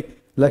everybody,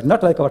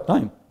 not like our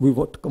time. We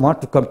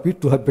want to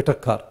compete to have better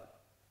car.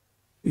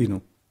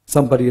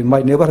 Somebody in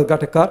my neighborhood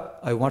got a car,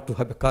 I want to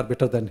have a car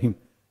better than him.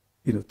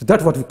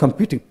 That's what we're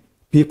competing.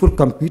 People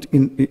compete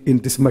in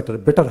this matter,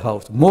 better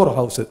house, more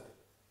houses.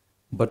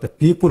 But the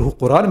people who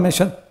Quran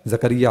mentioned,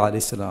 Zakaria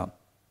alayhi salam,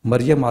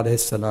 Maryam alayhi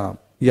salam,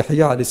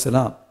 Yahya alayhi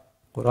salam,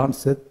 Quran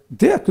said,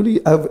 they actually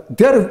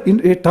they're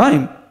in a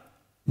time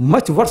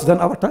much worse than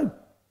our time.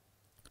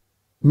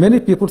 Many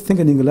people think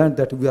in England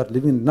that we are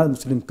living in a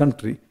non-Muslim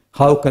country.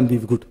 How can we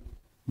be good?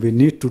 We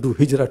need to do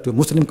hijrah to a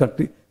Muslim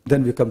country,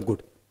 then we become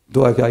good.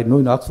 Though I know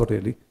in Oxford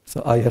really,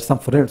 so I had some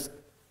friends,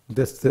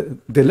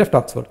 they left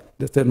Oxford.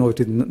 They said, no, it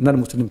is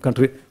non-Muslim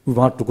country. We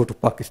want to go to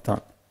Pakistan,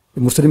 a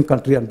Muslim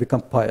country, and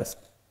become pious.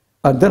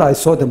 And then I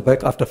saw them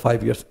back after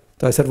 5 years.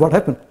 So I said, what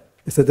happened?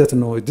 He said,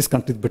 no, this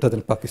country is better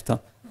than Pakistan.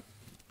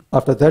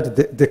 After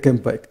that, they came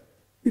back.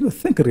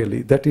 Think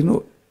really that,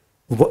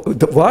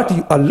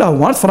 what Allah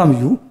wants from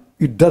you,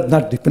 it does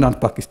not depend on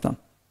Pakistan.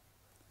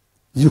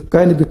 You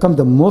can become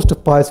the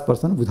most pious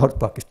person without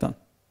Pakistan.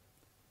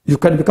 You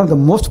can become the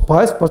most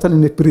pious person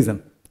in a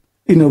prison,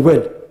 in a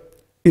well,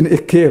 in a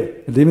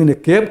cave, living in a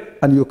cave,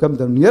 and you become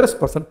the nearest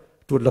person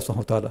to Allah subhanahu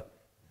wa ta'ala.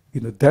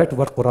 That's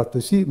what Quran.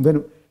 You see,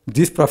 when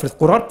these prophets,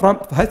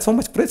 Quran has so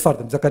much praise for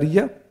them.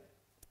 Zakaria,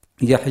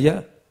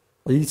 Yahya,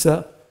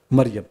 Isa,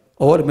 Maryam.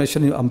 All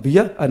mentioned in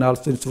Anbiya and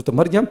also in Surah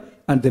Maryam,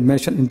 and they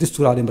mentioned in this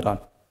Surah Al-Imran.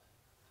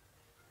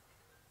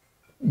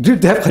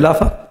 Did they have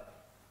Khilafah?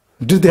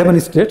 Did they have any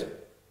state?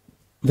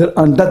 They're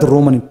under the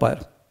Roman Empire.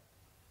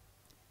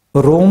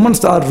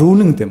 Romans are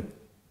ruling them.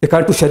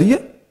 According to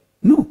Sharia?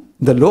 No.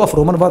 The law of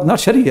Roman was not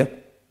Sharia.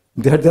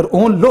 They had their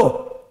own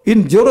law.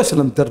 In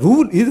Jerusalem, the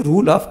rule is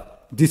rule of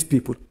these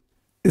people.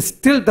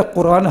 Still, the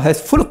Quran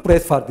has full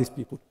praise for these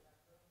people.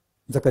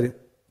 Zakaria,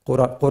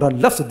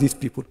 Quran loves these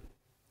people.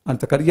 And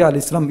Zakaria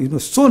alayhi salam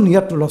is so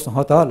near to Allah subhanahu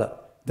wa ta'ala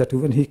that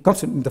when he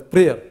comes in the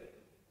prayer,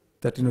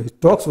 that he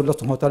talks with Allah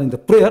subhanahu wa ta'ala in the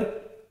prayer,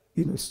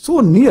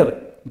 so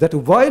near that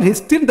while he's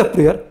still in the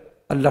prayer,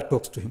 Allah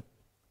talks to him.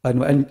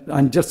 And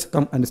angels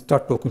come and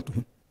start talking to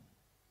him.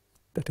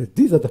 That is,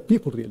 these are the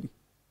people really.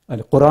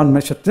 And Quran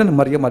mentioned then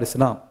Maryam alayhi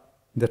salam,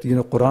 that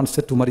Quran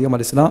said to Maryam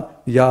alayhi salam,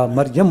 Ya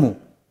Maryamu,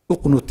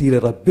 uqnuti li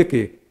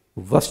rabbiki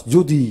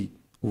wasjudi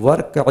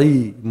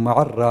warka'i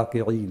ma'ar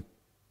raki'in.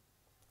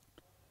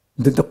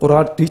 Did the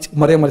Quran teach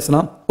Maryam alayhi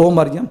salam, oh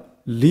Maryam,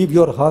 leave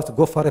your house,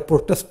 go for a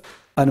protest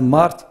and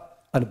march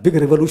and big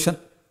revolution,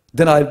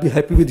 then I'll be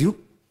happy with you?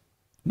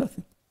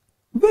 Nothing.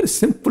 Very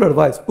simple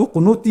advice.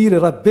 Uqnuti li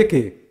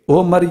rabbiki,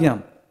 oh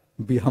Maryam,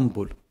 be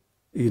humble.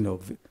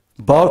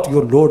 Bow to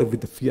your Lord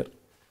with fear.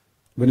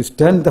 When you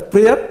stand the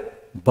prayer,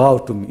 bow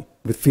to me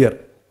with fear.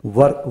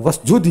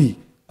 Wasjudi,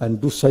 and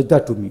do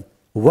sajda to me.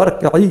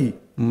 Warka'i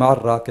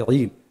ma'ar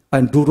raki'in,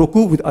 and do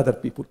ruku with other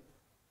people.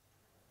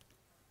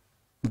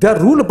 They are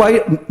ruled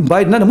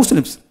by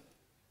non-Muslims.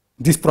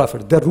 these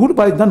prophets. They're ruled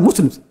by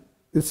non-Muslims.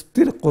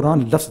 Still,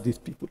 Quran loves these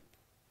people.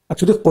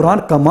 Actually,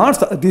 Quran commands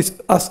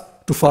us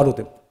to follow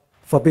them.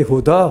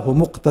 فَبِهُدَاهُ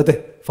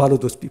مُقْتَدِهِ. Follow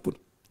those people.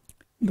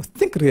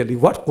 Think really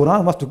what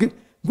Quran wants to give.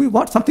 We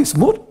want something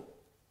small.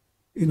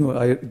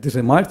 This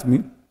reminds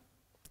me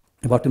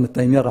about Ibn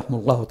Taymiyyah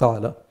rahmahullah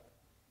ta'ala,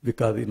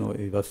 because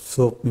he was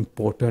so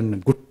important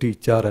and good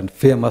teacher and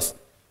famous,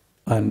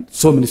 and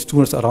so many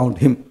students around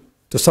him.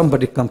 So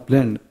somebody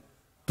complained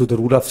to the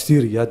ruler of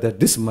Syria that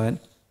this man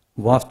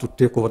wants to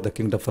take over the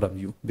kingdom from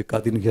you,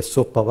 because he has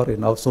so power and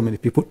now so many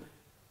people.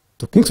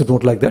 So kings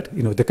don't like that.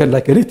 They can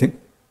like anything,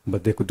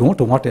 but they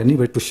don't want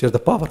anybody to share the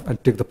power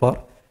and take the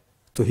power.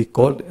 So he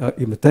called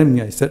Ibn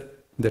Taymiyyah. He said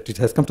that it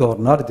has come to our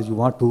knowledge that you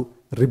want to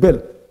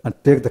rebel and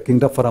take the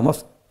kingdom from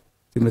us.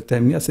 Ibn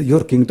Taymiyyah said,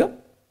 your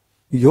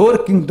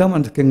kingdom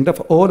and the kingdom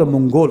of all the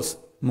Mongols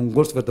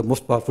were the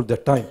most powerful at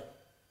that time,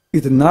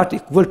 is not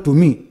equal to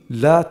me.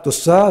 La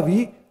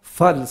tusawi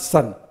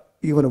falsan,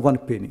 even 1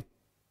 penny.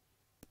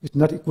 It's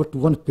not equal to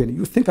 1 penny.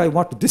 You think I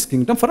want this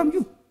kingdom from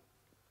you?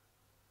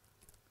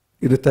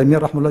 Ibn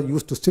Taymiyyah rahmahullah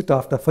used to sit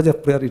after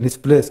Fajr prayer in his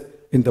place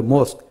in the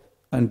mosque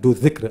and do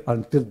dhikr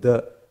until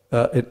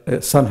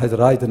the sun has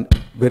risen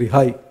very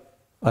high.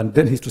 And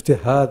then he used to say,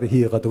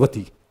 Hadihi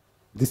ghadwati.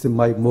 This is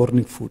my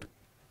morning food.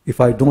 If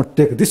I don't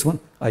take this one,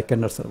 I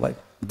cannot survive.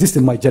 This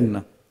is my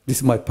Jannah. This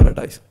is my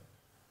paradise.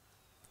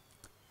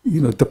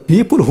 The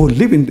people who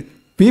live in,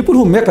 people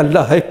who make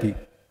Allah happy,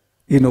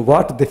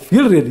 what they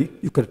feel really,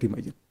 you can't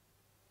imagine.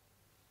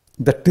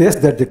 The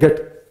taste that they get,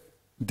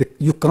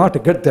 you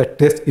can't get that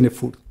taste in a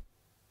food,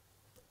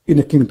 in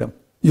a kingdom.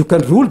 You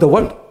can rule the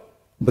world,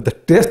 but the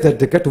taste that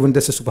they get when they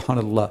say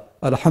Subhanallah,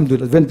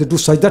 Alhamdulillah, when they do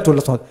sajda to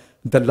Allah,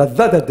 the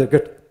ladha that they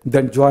get, the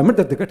enjoyment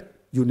that they get,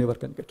 you never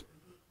can get.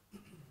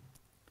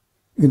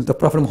 The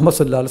Prophet Muhammad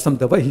sallallahu alaihi wasallam,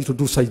 the way he used to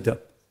do sajda,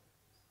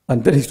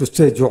 and then he used to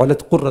say,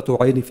 Ju'alat qurratu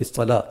ayni fi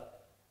salah.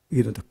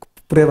 The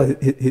prayer was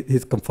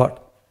his comfort.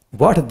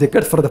 What they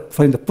get from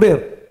the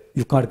prayer,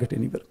 you can't get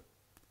anywhere.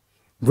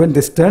 When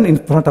they stand in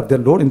front of their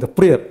Lord in the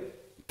prayer,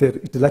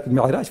 it's like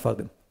mi'raj for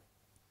them.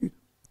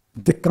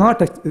 They can't,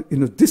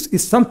 this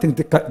is something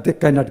they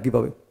cannot give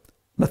away.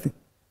 Nothing.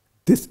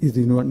 This is,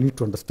 need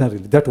to understand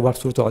really. That's what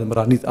Surah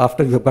Al-Imran is.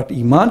 After you have got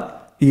Iman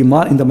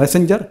in the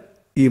messenger,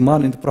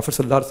 Iman in the Prophet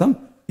sallallahu alaihi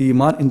wasallam,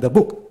 Iman in the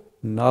book.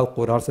 Now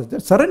Quran says, then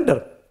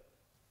surrender.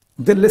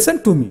 Then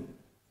listen to me.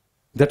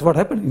 That's what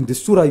happened in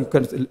this surah. You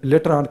can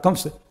later on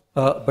comes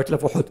Battle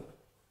of Uhud.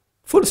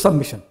 Full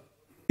submission.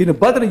 In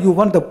Badr you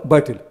won the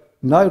battle.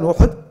 Now in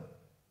Uhud,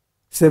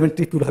 70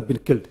 people have been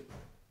killed.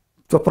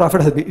 The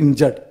Prophet has been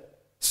injured.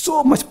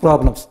 So much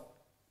problems.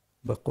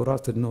 But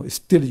Quran said, no,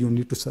 still you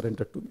need to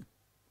surrender to me.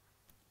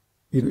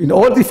 In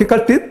all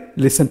difficulties,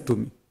 listen to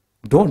me.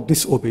 Don't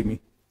disobey me.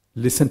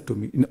 Listen to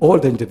me. In all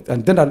danger.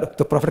 And then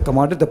the Prophet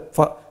commanded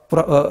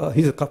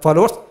his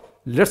followers,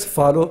 let's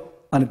follow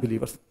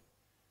unbelievers.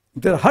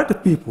 There are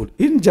hurt people,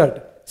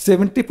 injured,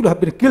 70 people have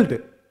been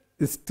killed.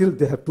 Still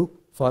they have to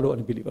follow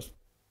unbelievers.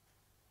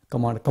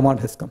 Command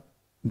has come.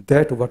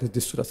 That what is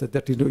this surah said.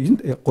 That in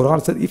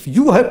Quran says, if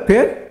you have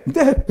pain,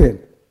 they have pain.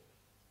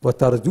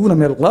 وَتَرْجُونَ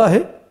مِنَ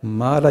اللَّهِ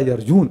مَا لَا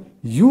يَرْجُونَ.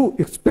 You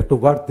expect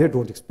what they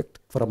don't expect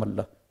from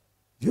Allah.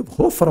 You have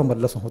hope from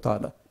Allah subhanahu wa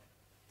ta'ala.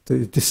 So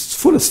this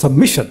full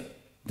submission,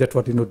 that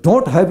what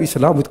don't have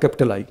Islam with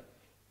capital I.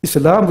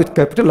 Islam with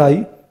capital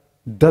I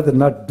does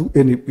not do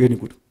any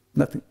good.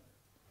 Nothing.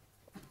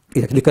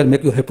 It actually can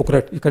make you a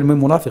hypocrite. You can make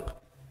munafiq.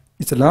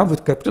 Islam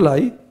with capital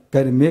I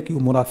can make you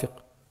munafiq.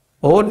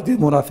 All these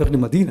munafiq in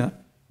Medina,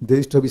 they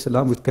used to have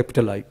Islam with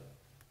capital I.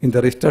 In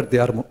the register, they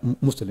are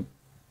Muslim.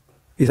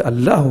 Is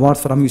Allah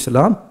wants from you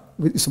Islam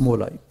with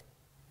small I.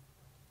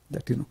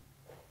 That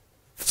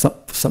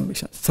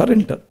submission,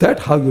 surrender.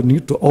 That's how you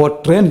need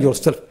to train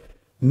yourself.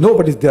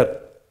 Nobody's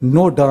there.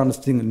 No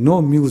dancing,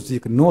 no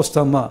music, no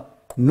sama,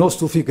 no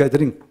Sufi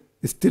gathering.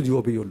 Still you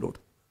obey your Lord.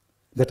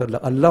 That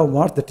Allah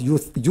wants that you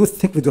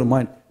think with your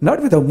mind,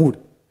 not with a mood.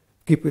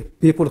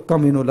 People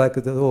come, like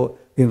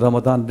in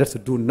Ramadan, let's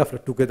do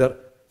nafla together,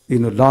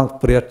 long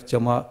prayer,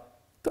 Jama.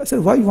 So I said,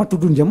 why you want to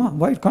do Jama?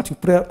 Why can't you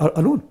pray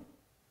alone?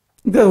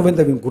 When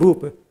they're in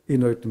group,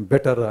 it's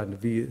better, and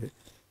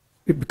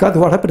because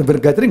what happens when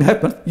gathering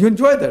happens, you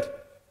enjoy that.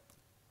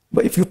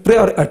 But if you pray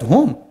at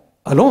home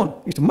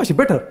alone, it's much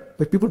better.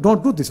 But people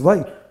don't do this.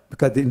 Why?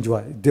 Because they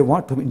enjoy. They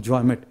want to have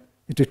enjoyment.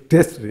 It is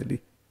taste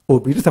really.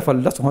 Obedience of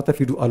Allah subhanahu wa ta'ala, if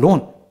you do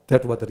alone,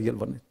 that was the real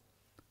one.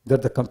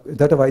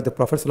 That's why the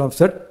Prophet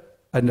said,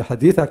 and the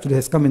hadith actually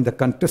has come in the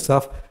context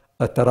of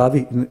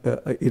Tarawih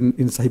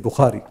in Sahih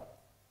Bukhari.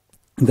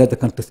 That's the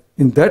context.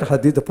 In that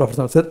hadith, the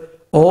Prophet said,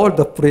 all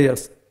the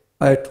prayers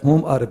at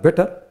home are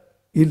better,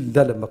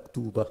 illa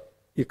al-maktuba,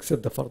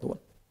 except the fard one.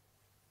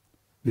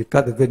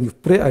 Because when you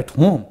pray at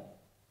home,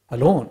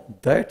 alone,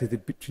 that is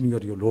between you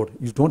and your Lord.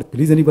 You don't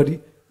please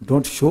anybody,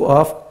 don't show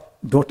off,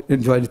 don't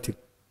enjoy anything.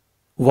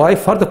 Why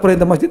for the prayer in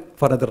the masjid?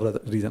 For another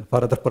reason,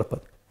 for other purpose.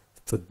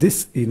 So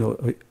this,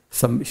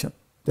 submission,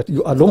 that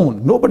you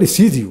alone, nobody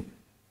sees you,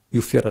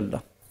 you fear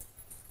Allah.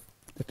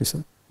 That is,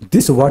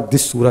 this is what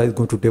this surah is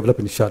going to develop,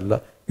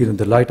 inshallah,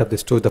 the light of the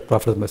story, the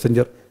Prophet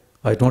Messenger.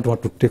 I don't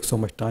want to take so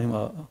much time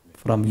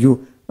from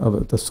you.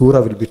 The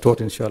surah will be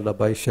taught, inshallah,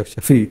 by Shaykh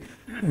Shafi.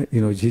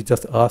 He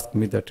just asked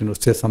me that,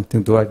 say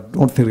something, though I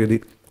don't think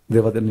really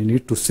there was any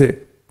need to say.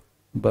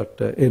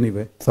 But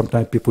anyway,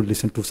 sometimes people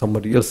listen to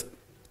somebody else.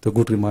 It's a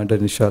good reminder,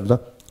 inshallah.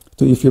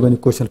 So if you have any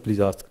question, please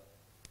ask.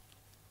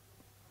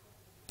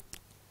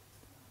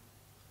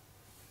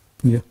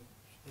 Yeah.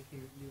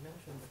 You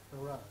mentioned the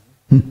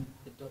Quran.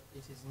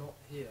 It is not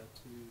here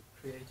to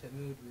create a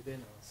mood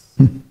within us,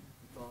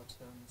 but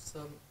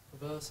some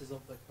verses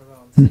of the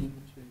Quran seem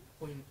to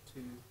point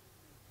to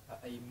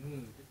a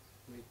mood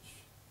which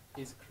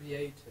is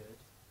created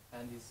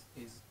and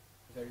is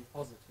very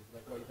positive.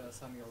 Like وَإِذَا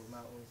سَمِعُوا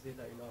مَا أُنزِلَ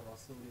إِلَى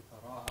الرَّسُولِ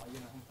تَرَى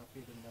أَعْيُنَهُمْ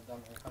تَفِيضُ مِنَ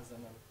الدَّمْعِ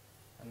حَزَنًا,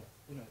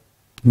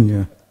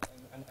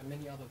 and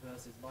many other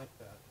verses like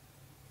that.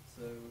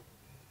 So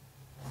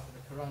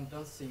the Quran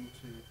does seem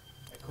to,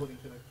 according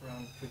to the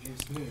Quran,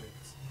 produce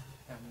moods,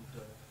 and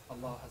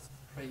Allah has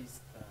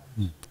praised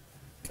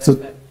So,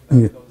 the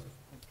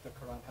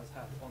Quran has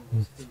had on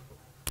those people.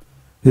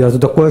 Yeah, so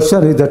the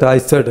question is that I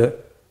said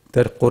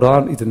that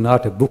Quran is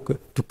not a book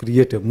to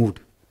create a mood,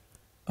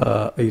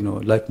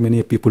 like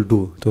many people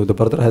do. So the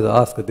brother has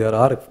asked, there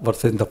are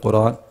verses in the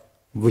Quran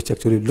which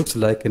actually looks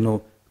like,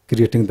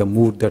 creating the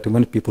mood that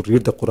when people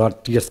read the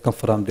Quran, tears come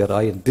from their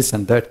eye and this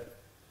and that.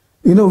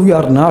 We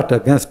are not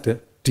against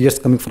tears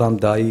coming from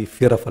the eye,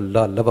 fear of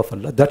Allah, love of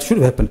Allah. That should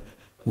happen.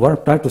 What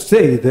I'm trying to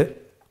say is that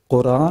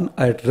Quran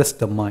addresses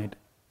the mind.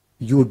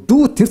 You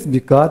do things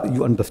because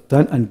you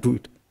understand and do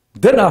it.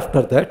 Then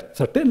after that,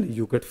 certainly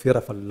you get fear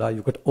of Allah,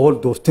 you get all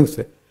those things.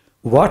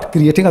 What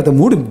creating of the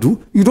mood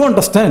do, you don't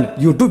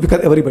understand. You do because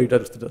everybody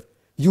does it.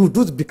 You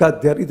do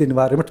because there is an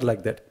environment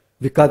like that.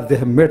 Because they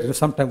have made,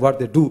 sometimes what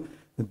they do,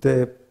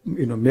 they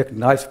make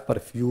nice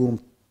perfume,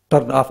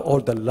 turn off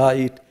all the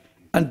light,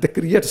 and they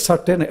create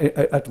certain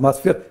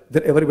atmosphere.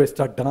 Then everybody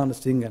start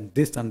dancing and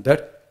this and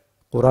that.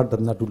 Quran does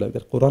not do like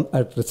that. Quran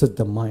addresses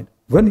the mind.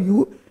 When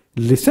you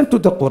listen to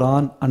the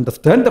Quran,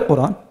 understand the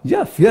Quran,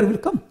 yeah, fear will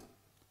come.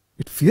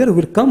 Fear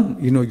will come,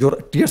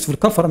 your tears will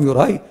come from your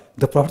eye.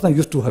 The Prophet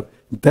used to have.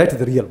 That is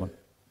the real one.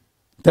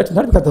 That's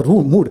not because of the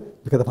mood,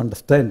 because of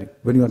understanding.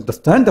 When you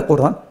understand the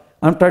Quran,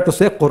 I'm trying to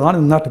say Quran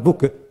is not a book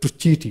to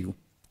cheat you.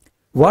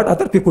 What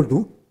other people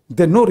do,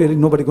 they know really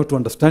nobody going to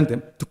understand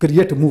them, to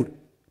create a mood,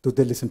 so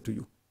they listen to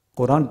you.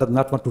 Quran does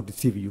not want to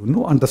deceive you.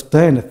 No,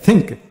 understand,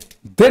 think.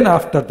 Then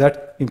after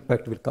that,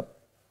 impact will come.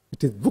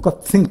 It is book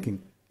of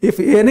thinking. If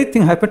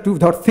anything happens to you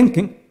without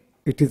thinking,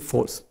 it is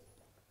false.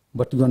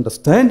 But you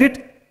understand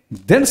it,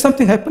 then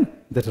something happens,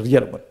 that's a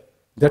real one.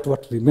 That's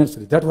what remains.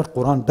 That's what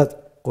Quran does.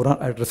 Quran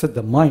addresses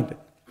the mind.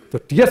 So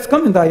tears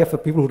come in the eye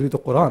of people who read the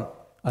Quran,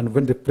 and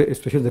when they pray,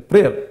 especially the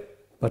prayer,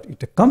 but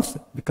it comes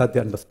because they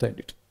understand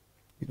it.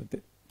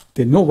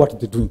 They know what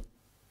they're doing.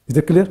 Is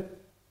that clear?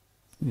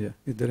 Yeah.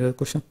 Is there a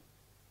question?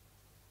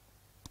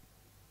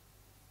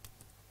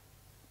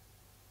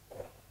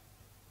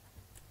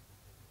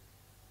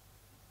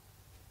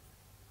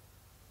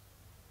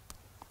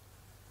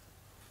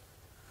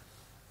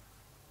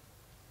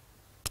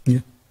 Yeah.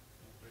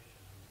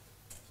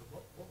 So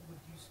what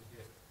would you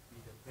suggest be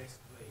the best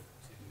way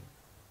to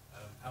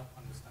help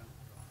understand the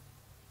Quran?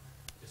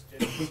 Just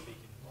generally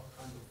speaking, what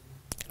kind of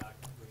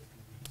way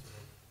can we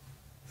sort of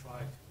try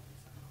to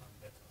understand the Quran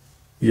better?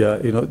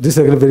 Yeah, this is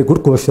a very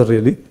good question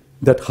really,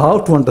 that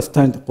how to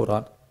understand the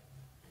Quran.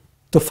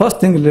 The first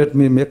thing, let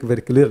me make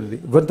very clearly,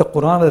 when the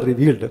Quran is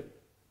revealed,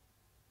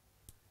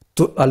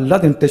 to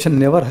Allah's intention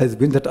never has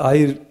been that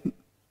I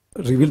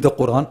reveal the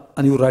Quran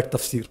and you write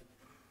tafsir.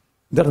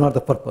 That's not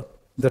the purpose.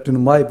 That in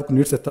my book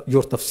needs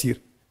your tafsir.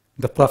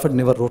 The Prophet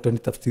never wrote any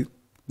tafsir.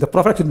 The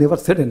Prophet actually never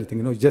said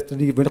anything.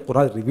 Yesterday when the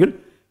Quran is revealed,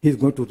 he is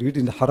going to read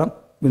in the haram,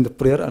 when the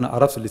prayer and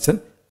Arabs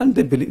listen, and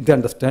they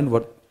understand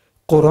what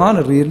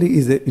Quran really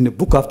is in a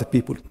book of the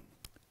people,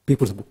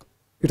 people's book.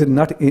 It is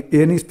not in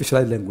any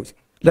specialized language.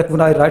 Like when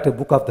I write a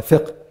book of the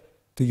fiqh,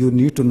 so you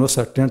need to know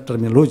certain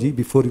terminology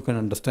before you can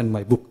understand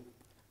my book.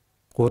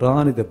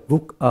 Quran is the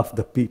book of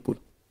the people.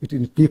 It is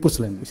in people's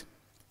language.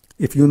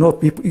 If you know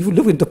people, if you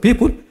live with the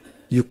people,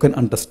 you can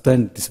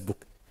understand this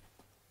book.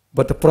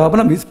 But the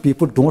problem is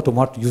people don't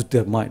want to use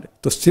their mind.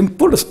 The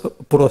simple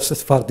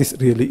process for this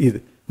really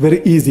is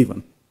very easy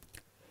one.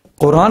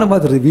 Quran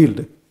was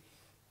revealed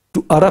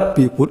to Arab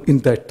people in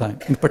that time,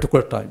 in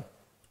particular time.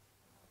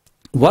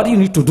 What you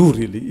need to do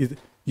really is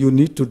you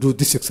need to do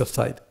this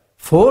exercise.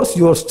 Force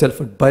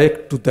yourself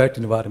back to that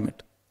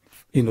environment.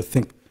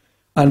 Think.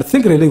 And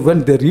think really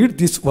when they read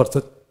these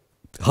verses,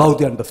 how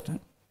they understand.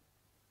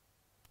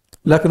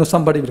 Like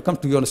somebody will come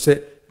to you and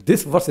say,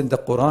 this verse in the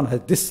Quran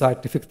has this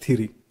scientific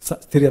theory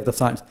of the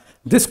science.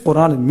 This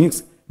Quran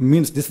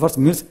means this verse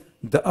means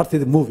the earth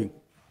is moving.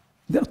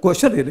 Then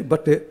question really,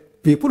 but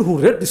people who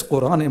read this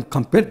Quran and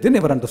compared, they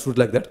never understood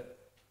like that.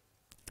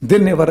 They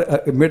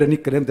never made any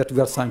claim that we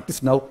are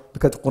scientists now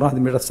because the Quran has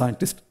made us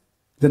scientists.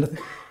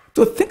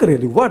 So think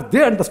really what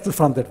they understood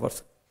from that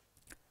verse.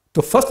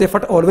 So first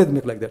effort always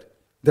make like that.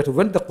 That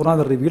when the Quran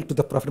was revealed to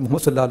the Prophet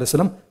Muhammad sallallahu alaihi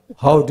wasallam,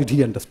 how did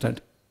he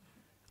understand?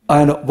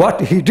 And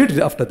what he did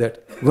after that,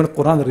 when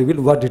Quran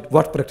revealed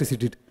what practice he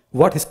did,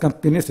 what his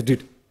companions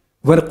did.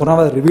 When Quran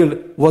was revealed,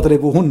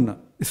 وَضْرِبُهُنَّ,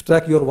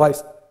 strike your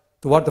wives.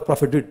 So what the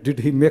Prophet did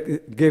he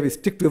gave a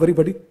stick to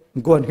everybody,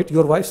 go and hit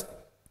your wives?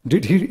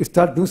 Did he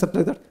start doing something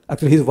like that?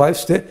 Actually, his wives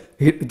say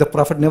the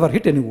Prophet never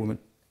hit any woman.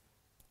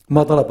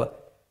 Madaraba.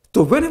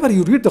 So whenever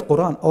you read the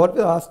Quran,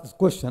 always ask this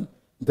question,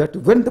 that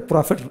when the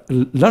Prophet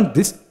learned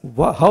this,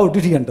 how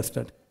did he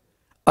understand?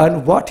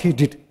 And what he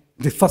did,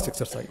 the first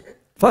exercise.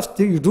 First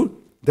thing you do,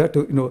 that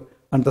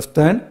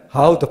understand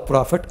how the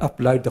Prophet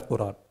applied the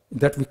Quran.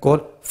 That we call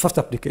first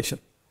application.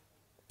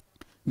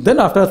 Then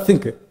after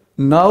think,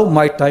 now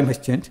my time has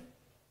changed,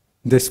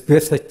 the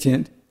space has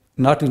changed,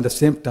 not in the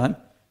same time.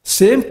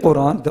 Same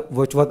Quran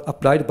which was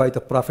applied by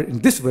the Prophet in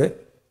this way,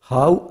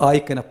 how I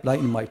can apply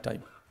in my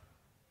time.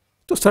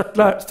 So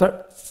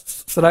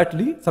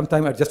slightly,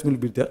 sometime adjustment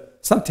will be there.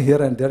 Something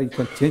here and there you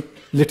can change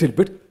little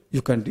bit.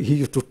 He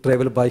used to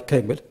travel by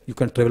camel, you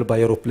can travel by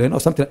aeroplane or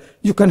something.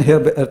 You can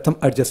have some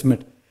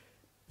adjustment.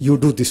 You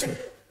do this way.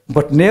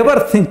 But never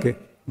think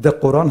the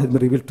Quran has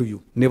been revealed to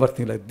you. Never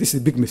think like this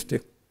is a big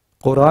mistake.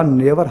 Quran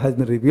never has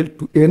been revealed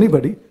to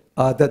anybody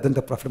other than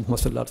the Prophet Muhammad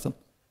sallallahu alaihi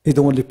wasallam. He's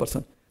the only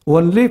person.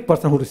 Only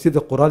person who received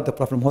the Quran, the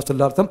Prophet Muhammad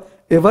sallallahu alaihi wasallam.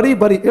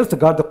 Everybody else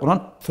got the Quran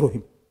through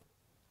him.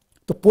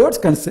 The poets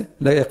can say,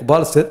 like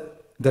Iqbal said,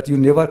 that you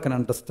never can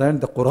understand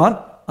the Quran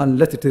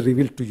unless it is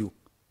revealed to you.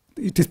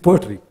 It is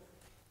poetry.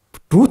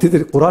 Truth is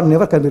that Quran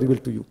never can be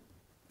revealed to you.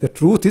 The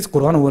truth is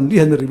Quran only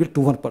has been revealed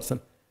to one person.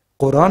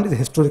 Quran is a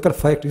historical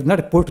fact. It is not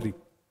a poetry.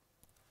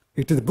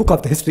 It is a book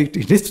of the history.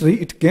 In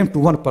history, it came to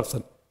one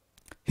person.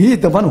 He is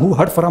the one who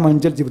heard from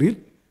Angel Jibreel.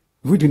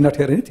 We did not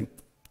hear anything.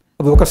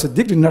 Abu Bakr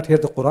Siddiq did not hear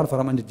the Quran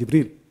from Angel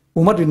Jibreel.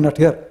 Umar did not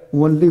hear.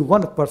 Only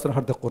one person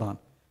heard the Quran.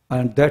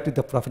 And that is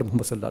the Prophet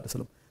Muhammad sallallahu alaihi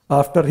wasallam.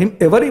 After him,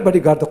 everybody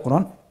got the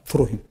Quran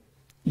through him.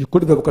 You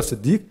could be Abu Bakr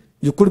Siddiq.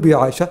 You could be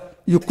Aisha.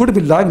 You could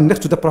be lying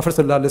next to the Prophet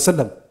sallallahu alaihi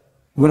wasallam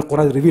when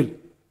Quran is revealed.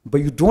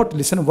 But you don't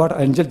listen what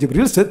Angel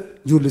Jibreel said.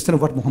 You listen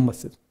what Muhammad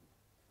said.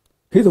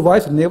 His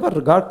wives never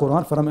got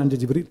Quran from Angel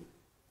Jibreel.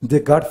 They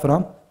got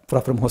from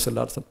Prophet Muhammad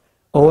sallallahu alaihi wasallam.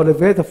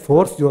 Always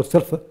force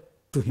yourself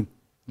to him.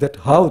 That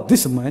how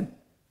this man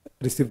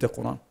received the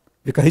Quran.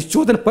 Because he's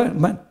chosen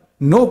man.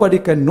 Nobody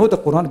can know the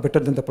Quran better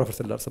than the Prophet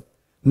sallallahu alaihi wasallam.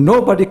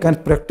 Nobody can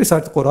practice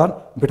the Quran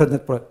better than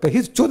the Prophet. Because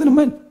he's chosen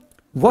man.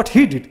 What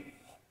he did,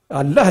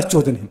 Allah has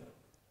chosen him.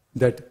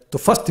 That the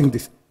first thing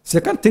this.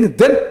 Second thing,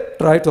 then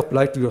try to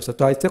apply to yourself.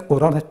 So I say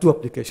Quran has two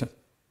applications.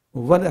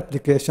 One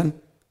application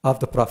of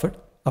the Prophet,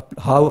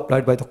 how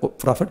applied by the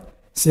Prophet.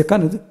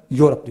 Second is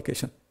your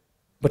application.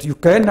 But you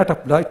cannot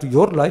apply to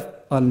your life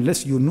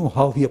unless you know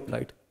how he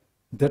applied.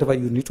 That's why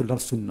you need to learn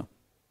Sunnah.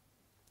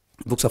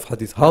 Books of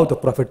Hadith, how the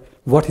Prophet,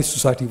 what his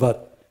society was.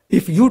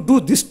 If you do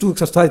these two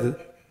exercises,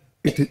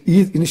 it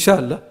is,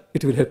 inshallah,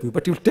 it will help you.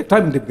 But it will take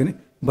time in the beginning,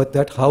 but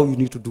that's how you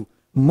need to do.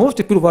 Most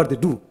people, what they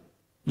do,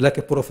 like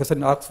a professor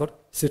in Oxford,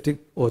 sitting,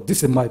 oh,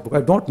 this is my book.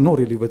 I don't know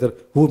really whether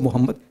who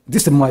Muhammad,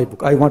 this is my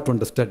book. I want to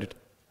understand it.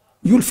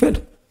 You will fail.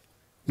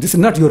 This is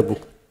not your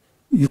book.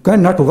 You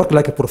cannot work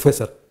like a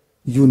professor.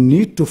 You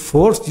need to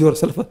force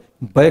yourself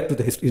back to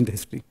the history, in the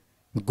history.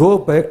 Go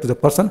back to the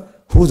person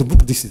whose book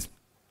this is,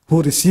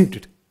 who received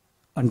it.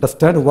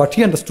 Understand what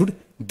he understood,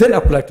 then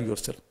apply to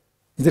yourself.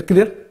 Is it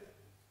clear?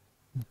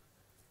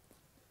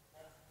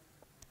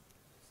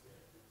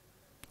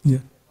 Yeah.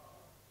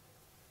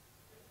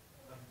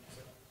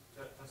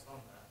 Just on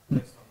that,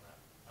 based on that,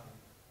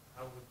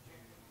 how would you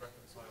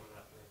reconcile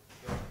that with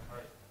your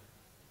encouragement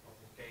of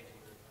engaging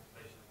with the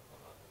translation of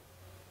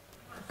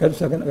the Quran?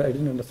 Second, I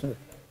didn't understand.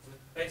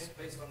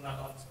 Based on that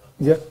answer,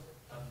 Yeah.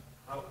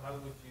 how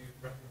would you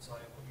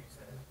reconcile what you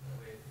said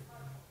with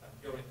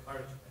your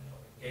encouragement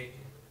of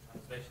engaging with the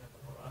translation of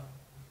the Quran?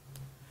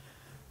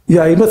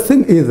 Yeah, the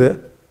thing is,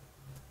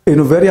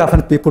 very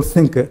often people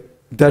think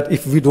that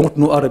if we don't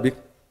know Arabic,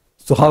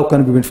 so how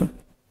can we benefit?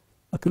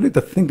 Actually,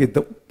 the thing is,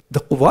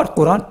 what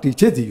Quran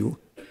teaches you,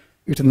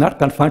 it is not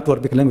confined to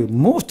Arabic language.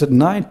 Most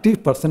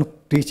 90% of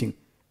teaching,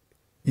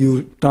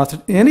 you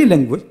translate any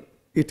language,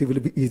 it will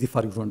be easy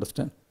for you to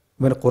understand.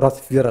 When Quran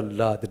fear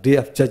Allah, the day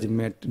of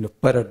judgment,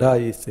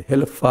 paradise,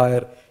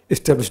 hellfire,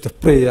 establish the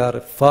prayer,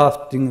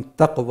 fasting,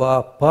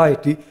 taqwa,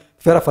 piety,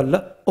 fear of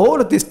Allah,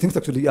 all of these things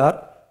actually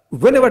are,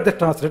 whenever they're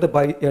translated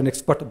by an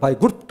expert, by a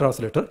good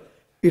translator,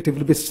 it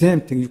will be same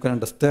thing. You can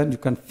understand, you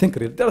can think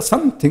really. There are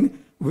something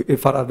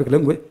for Arabic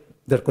language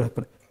that could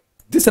happen.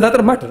 This is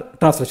another matter,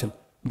 translation.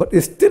 But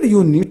still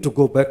you need to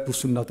go back to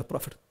Sunnah of the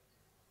Prophet.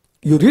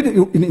 You read it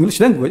in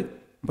English language,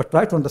 but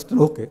try to understand,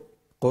 okay,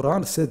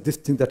 Quran says this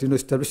thing that,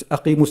 establish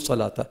aqimus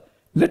salata.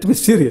 Let me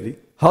see really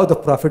how the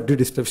Prophet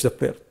did establish the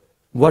prayer.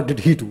 What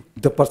did he do?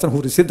 The person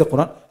who received the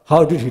Quran,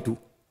 how did he do?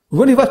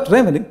 When he was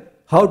traveling,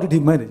 how did he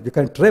manage?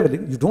 Because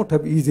traveling, you don't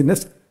have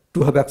easiness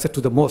to have access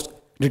to the mosque.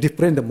 Did he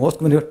pray in the mosque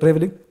when he was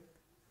traveling?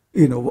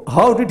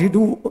 How did he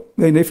do,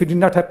 if he did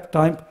not have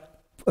time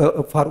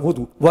for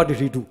wudu, what did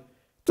he do?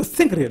 To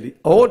think really,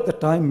 all the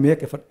time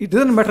make effort. It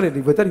doesn't matter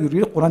really whether you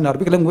read Quran in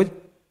Arabic language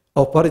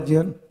or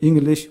Persian,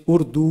 English,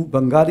 Urdu,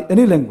 Bengali,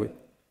 any language.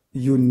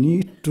 You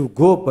need to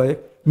go by,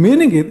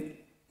 meaning is,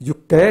 you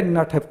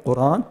cannot have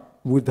Quran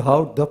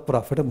without the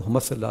Prophet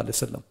Muhammad sallallahu alaihi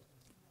wasallam.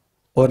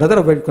 Or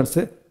another way you can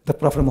say, the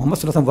Prophet Muhammad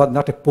sallallahu alaihi wasallam was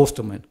not a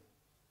postman.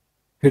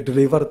 He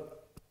delivered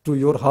to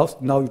your house,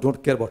 now you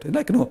don't care about it.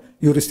 Like,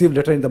 you receive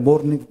letter in the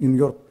morning in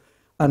your,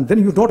 and then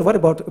you don't worry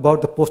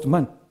about the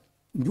postman.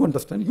 You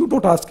understand? You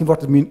don't ask him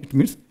what it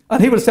means.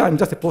 And he will say, I'm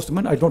just a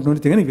postman, I don't know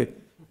anything anyway.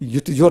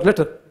 Your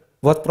letter.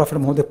 Was Prophet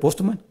Muhammad a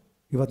postman?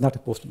 He was not a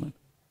postman.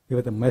 He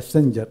was a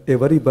messenger.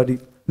 Everybody,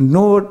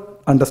 no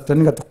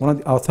understanding of the Quran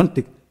is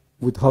authentic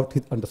without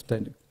his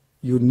understanding.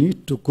 You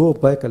need to go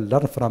back and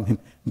learn from him.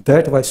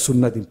 That's why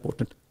Sunnah is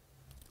important.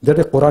 That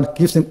the Quran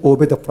keeps him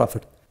obey the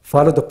Prophet,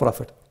 follow the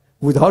Prophet.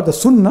 Without the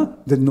Sunnah,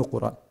 there is no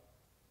Quran.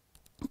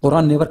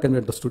 Quran never can be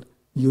understood.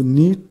 You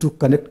need to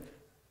connect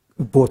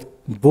both.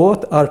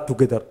 Both are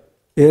together.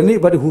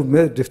 Anybody who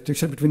makes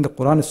distinction between the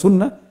Quran and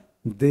Sunnah,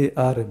 they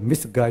are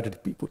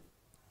misguided people.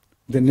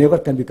 They never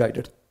can be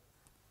guided.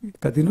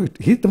 Because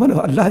he's the one who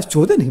Allah has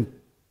chosen him.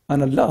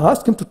 And Allah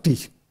asked him to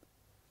teach.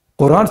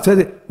 Quran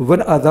says,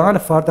 when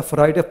adhan for the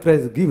Friday prayer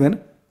is given,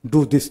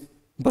 do this.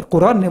 But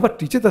Quran never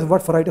teaches us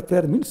what Friday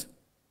prayer means.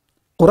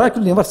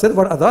 Quran never says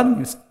what adhan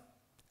means.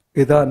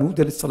 Quran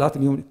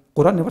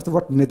never says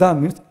what nida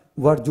means,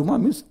 what Juma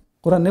means.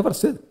 Quran never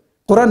says.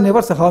 Quran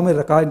never says how many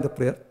rak'ah in the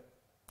prayer.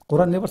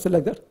 Quran never says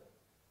like that.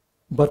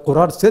 But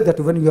Quran says that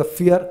when you have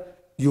fear,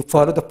 you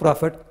follow the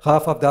Prophet,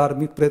 half of the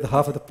army prays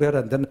half of the prayer,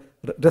 and then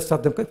rest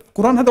of them.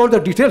 Quran has all the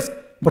details.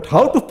 But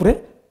how to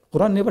pray,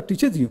 Quran never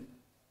teaches you.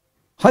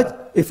 Hajj,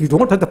 if you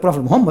don't have the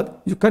Prophet Muhammad,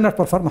 you cannot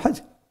perform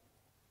Hajj.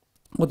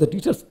 What the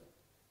details?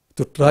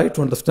 To try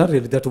to understand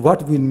really that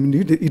what we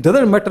need, it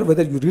doesn't matter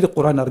whether you read the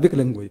Quran Arabic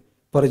language,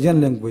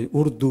 Persian language,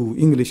 Urdu,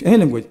 English, any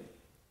language,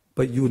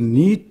 but you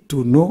need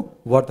to know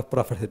what the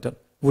Prophet has done.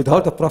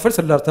 Without the Prophet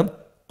Sallallahu Alaihi Wasallam,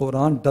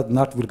 Quran does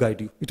not will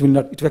guide you. It will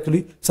not, it will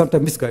actually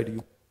sometimes misguide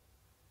you.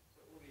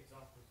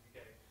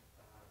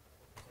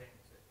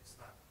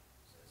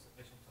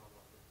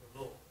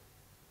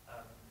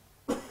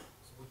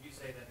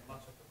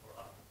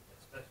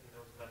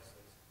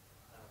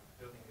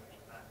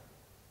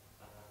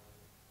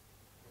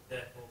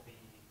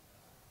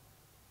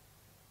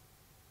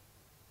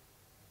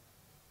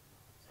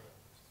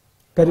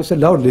 Can you say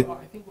loudly?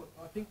 I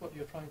think what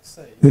you're trying to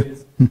say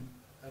is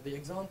the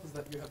examples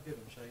that you have given,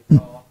 Shaykh,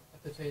 are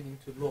pertaining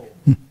to law.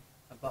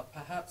 But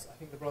perhaps, I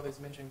think the brother is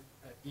mentioning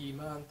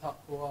Iman,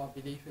 Taqwa,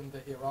 belief in the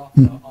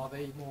hereafter. Are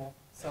they more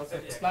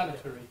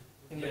self-explanatory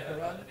in the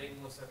Quran?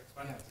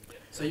 Yeah.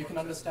 So you can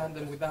understand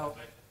them without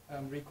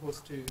recourse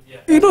to...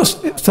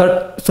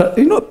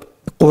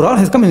 Quran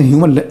has come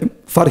in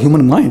for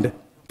human mind.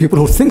 People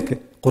who think.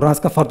 Quran has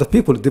come for the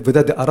people,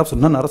 whether the Arabs or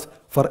non-Arabs.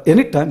 For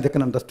any time they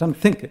can understand,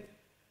 think.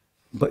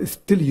 But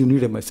still you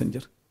need a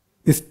messenger.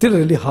 It's still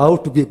really how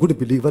to be a good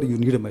believer, you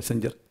need a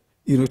messenger.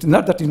 It's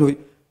not that,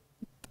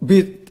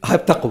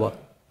 have taqwa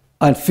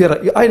and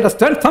fear. I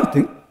understand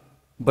something,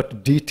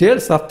 but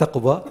details of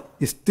taqwa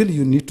is still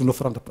you need to know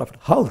from the Prophet.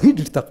 How he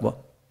did taqwa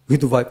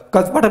with the wife.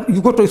 Because what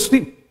you go to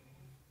extreme.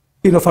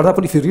 For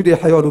example, if you read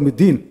Ihya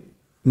Ulumuddin,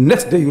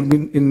 next day you'll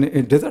be in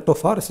a desert or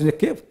forest in a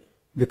cave.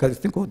 Because you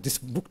think, this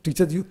book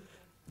teaches you.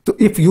 So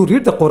if you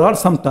read the Quran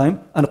sometime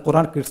and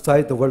Quran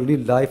criticizes the worldly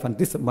life and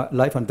this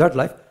life and that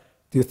life,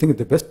 do you think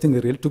the best thing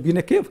is really to be in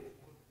a cave?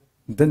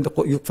 Then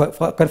you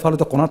can follow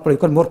the Quran, but you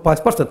can more pious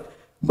person.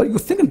 But you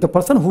think the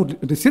person who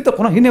received the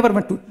Quran, he never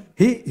went to,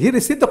 he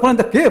received the Quran in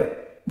the cave,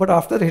 but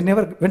after that he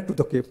never went to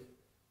the cave.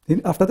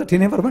 After that he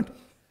never went.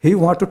 He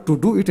wanted to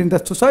do it in the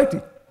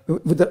society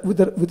with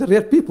the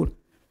real people.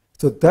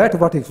 So that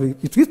what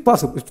it is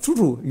possible, it's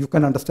true. You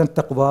can understand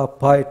taqwa,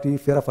 piety,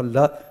 fear of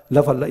Allah,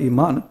 love Allah,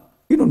 iman.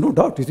 No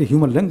doubt, it's a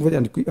human language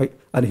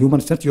and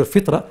human sense, your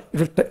fitra, it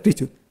will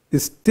teach you.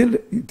 Still,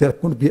 there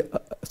could be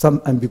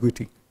some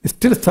ambiguity.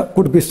 Still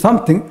could be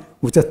something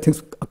which I think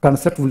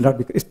concept will not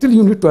be. Still,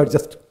 you need to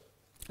adjust.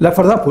 Like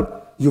for example,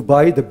 you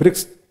buy the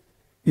bricks,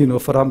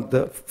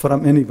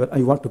 from anywhere, and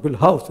you want to build a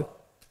house.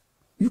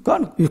 You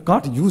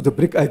can't use the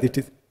brick as it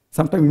is.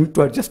 Sometimes you need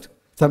to adjust.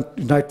 Some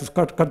you need to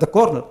cut the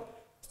corner.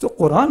 So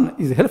Quran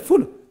is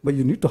helpful, but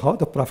you need to how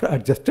the Prophet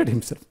adjusted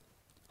himself,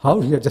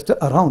 how he adjusted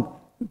around.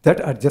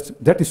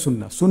 That is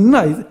Sunnah.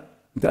 Sunnah is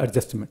the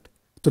adjustment.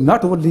 So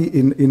not only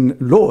in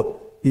law,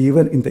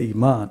 even in the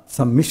Iman,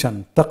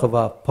 submission,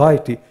 taqwa,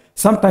 piety.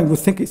 Sometimes you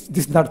think this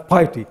is not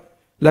piety.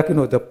 Like,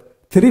 the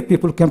three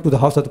people came to the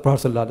house of the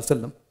Prophet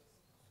ﷺ,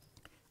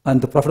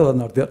 and the Prophet was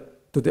not there.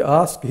 So they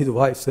asked his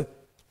wives,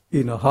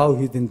 how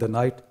he's in the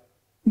night.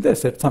 They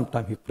said,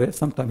 sometimes he prays,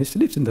 sometimes he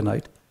sleeps in the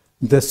night.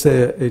 They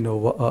say,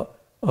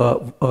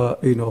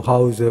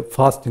 how is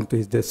fasting?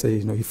 They say,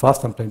 he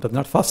fasts sometimes, does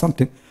not fast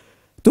something.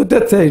 So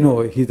they say,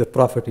 he's a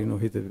prophet,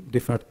 he's a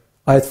different.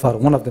 As for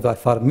one of them,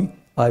 for me,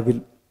 I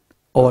will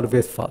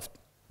always fast,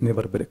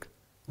 never break.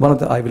 One of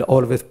them, I will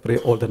always pray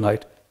all the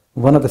night.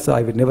 One of them said,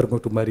 I will never go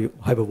to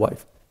have a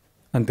wife.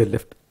 And they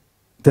left.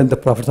 Then the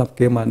Prophet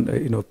came and,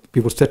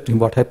 people said to him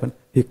what happened.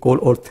 He called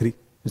all three.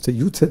 He said,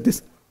 you said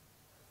this.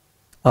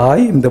 I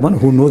am the one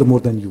who knows more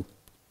than you.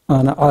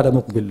 Ana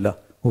a'lamukum billah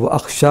wa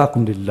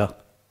akhshakum lillah.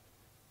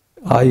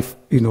 I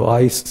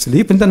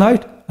sleep in the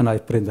night and I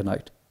pray in the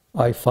night.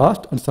 I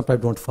fast and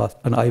sometimes don't fast,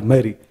 and I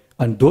marry.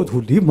 And those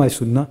who leave my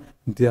sunnah,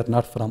 they are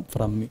not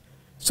from me.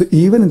 So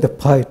even in the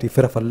piety,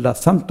 fear of Allah,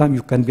 sometimes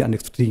you can be an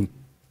extreme.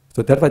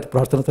 So that's why the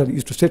Prophet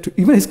used to say to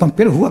even his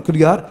companions who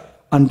actually are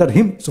under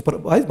him,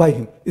 supervised by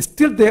him,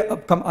 still they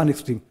come an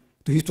extreme.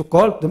 So he used to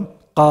call them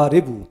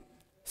qaribu,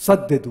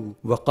 saddedu,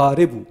 wa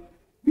qaribu.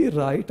 Be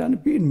right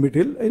and be in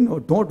middle,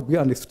 don't be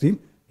an extreme.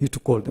 He used to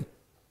call them.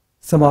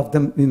 Some of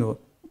them,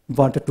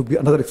 wanted to be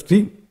another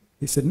extreme.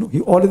 He said, no, he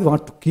always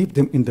wanted to keep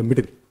them in the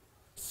middle.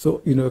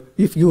 So,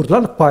 if you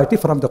learn piety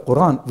from the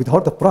Quran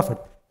without the Prophet,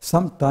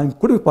 sometime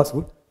could be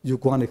possible, you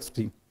go on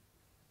extreme.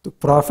 The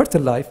Prophet's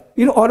life,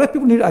 always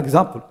people need an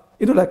example.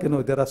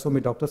 There are so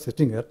many doctors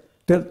sitting here.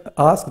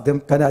 Ask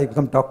them, can I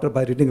become doctor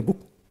by reading a book?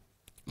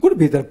 Could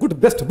be the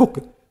best book.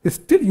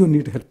 Still you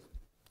need help.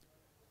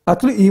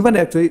 Actually,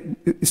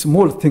 a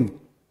small thing.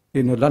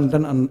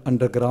 London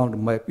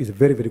Underground map is a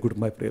very, very good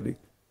map, really.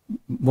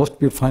 Most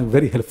people find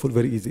very helpful,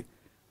 very easy.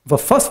 The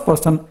first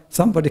person,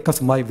 somebody comes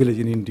to my village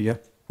in India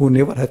who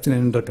never has seen an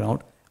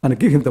underground and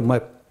give him the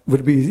map,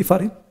 will be easy for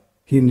him.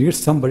 He needs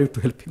somebody to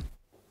help him.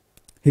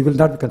 He will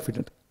not be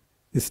confident.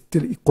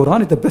 Still,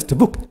 Quran is the best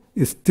book.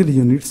 Still,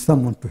 you need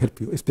someone to help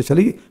you,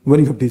 especially when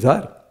you have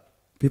desire.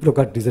 People who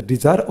got desire.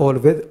 Desire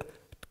always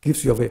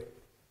gives you away.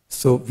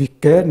 So we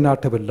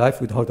cannot have a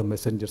life without the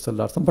Messenger.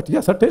 But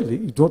yes, certainly,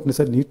 you don't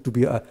necessarily need to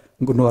be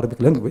know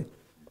Arabic language,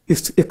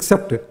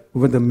 except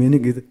when the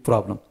meaning is a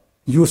problem.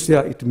 You say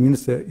it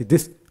means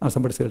this, and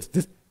somebody says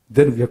this,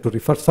 then we have to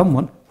refer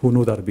someone who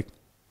knows Arabic.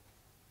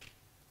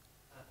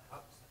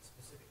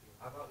 Specifically,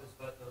 how about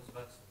those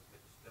verses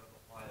which don't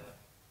require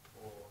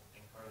or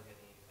encourage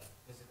any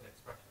physical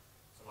expression?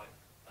 So like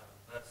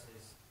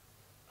verses,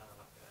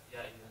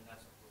 yeah, even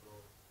that's what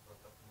we'll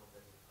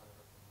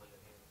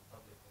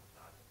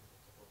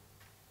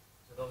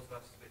so those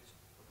verses which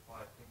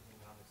require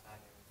thinking and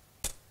understanding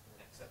and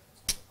an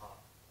acceptance on the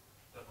part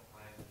don't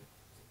require any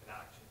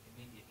particular action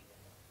immediately.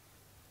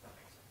 That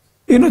makes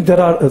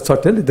sense.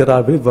 Certainly there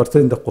are verses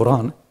in the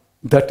Quran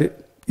that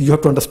you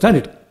have to understand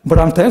it. But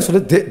I'm telling you,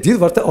 these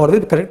verses are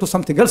always connected to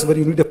something else where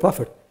you need a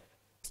prophet.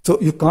 So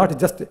you can't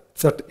just,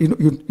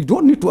 you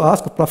don't need to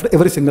ask a prophet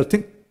every single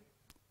thing.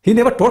 He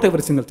never taught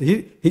every single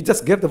thing. He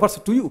just gave the verse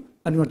to you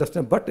and you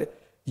understand. But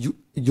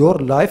your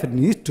life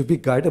needs to be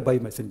guided by a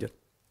messenger.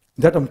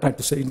 That I'm trying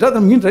to say. It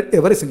doesn't mean that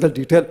every single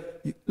detail.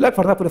 Like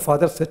for example, a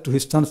father said to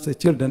his sons,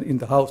 children in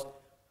the house,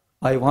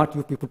 I want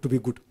you people to be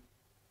good.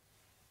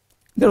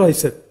 That's what he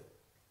said.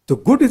 The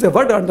good is a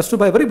word understood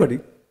by everybody.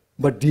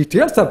 But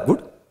details of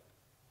good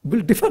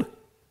will differ.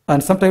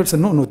 And sometimes he'll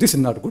say, no, this is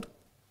not good.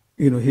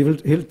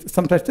 He'll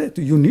sometimes say,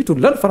 you need to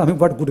learn from him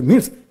what good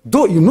means.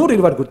 Though you know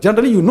really what good.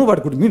 Generally, you know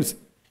what good means.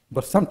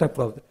 But sometimes,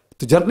 so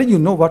generally, you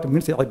know what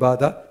means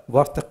ibadah,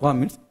 what taqwa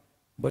means.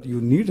 But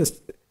you need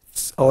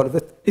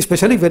always,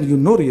 especially when you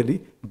know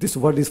really, this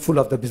world is full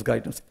of the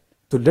misguidance.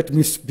 So let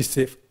me be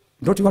safe.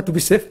 Don't you want to be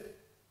safe?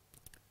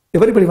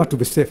 Everybody wants to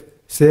be safe.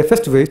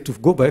 Safest way to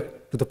go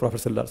back to the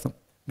Prophet ﷺ.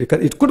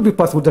 Because it could be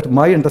possible that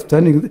my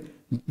understanding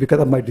is because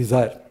of my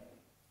desire.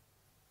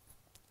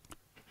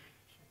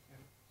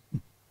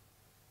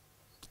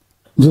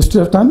 Do you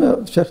still have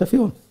time, Shaykh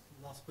Shafiul?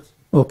 Last question.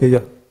 Okay, yeah.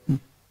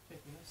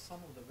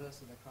 Some of the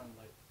verses in the Quran,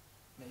 like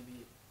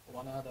maybe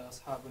وَنَادَى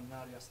أَصْحَابُ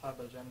النَّارِ أَصْحَابَ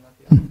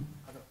الْجَنَّةِ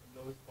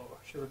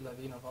وَأَحْشُرُوا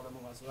الَّذِينَ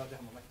ظَلَمُوا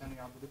وَأَزْوَاجَهُمْ وَمَا كَانُوا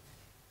يَعْبُدُونَ.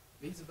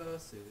 These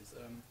verses,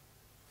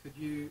 could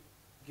you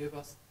give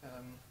us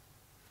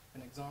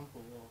an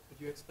example, or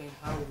could you explain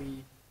how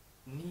we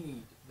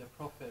need the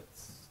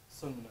Prophet's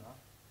Sunnah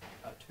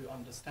to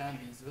understand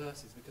these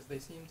verses? Because they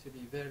seem to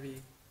be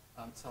very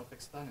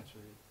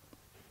self-explanatory.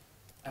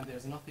 And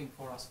there's nothing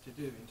for us to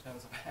do in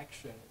terms of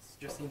action.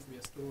 It just seems to be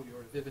a story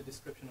or a vivid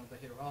description of the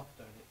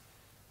hereafter. And it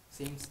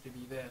seems to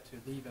be there to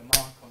leave a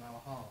mark on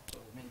our heart,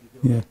 or maybe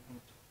build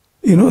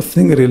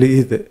thing really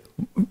is that,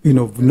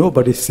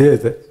 nobody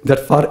says that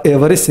for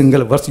every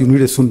single verse you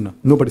need a sunnah.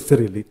 Nobody says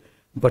really.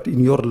 But in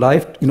your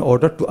life, in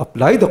order to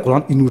apply the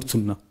Quran, you need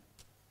sunnah.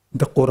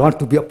 The Quran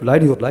to be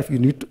applied in your life, you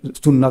need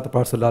sunnah of the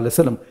Prophet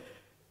ﷺ.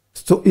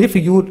 So if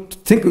you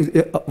think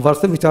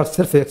verses which are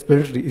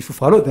self-explanatory, if you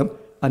follow them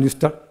and you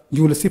start,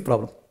 you will see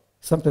problem.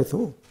 Sometimes,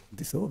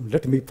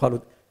 let me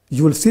follow.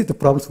 You will see the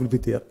problems will be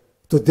there.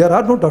 So there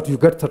are no doubt you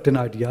get certain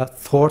ideas,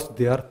 thoughts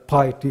there,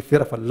 piety,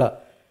 fear of Allah.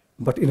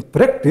 But in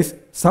practice,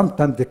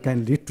 sometimes they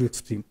can lead to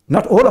extreme.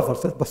 Not all of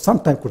us, but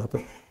sometimes could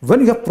happen.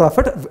 When you have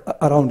Prophet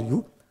around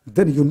you,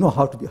 then you know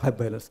how to be high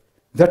balance.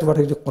 That's what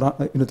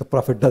the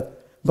Prophet does.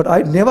 But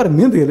I never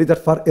mean really that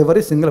for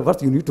every single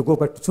verse you need to go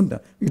back to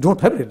Sunnah. You don't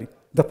have really.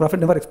 The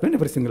Prophet never explained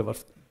every single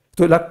verse.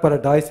 So like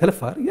paradise,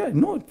 hellfire,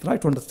 try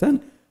to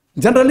understand.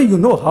 Generally, you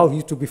know how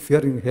he to be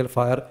fearing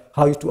hellfire,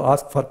 how he to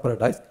ask for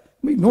paradise.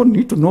 No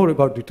need to know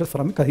about details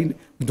from him because you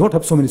don't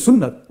have so many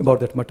Sunnah about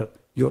that matter.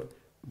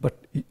 But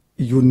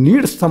you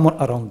need someone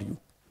around you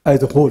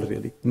as a whole,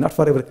 really. Not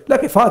for every.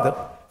 Like a father.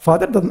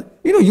 Father doesn't.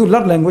 You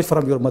learn language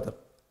from your mother.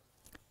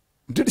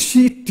 Did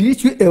she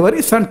teach you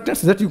every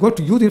sentence that you're going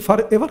to use it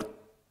forever?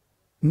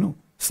 No.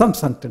 some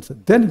sentence.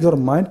 Then your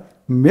mind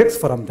makes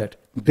from that,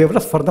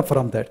 develops further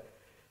from that.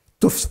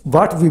 So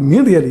what we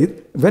mean really is,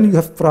 when you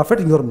have Prophet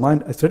in your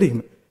mind, study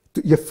him,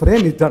 your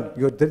frame is done,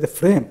 there is a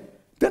frame.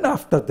 Then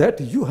after that,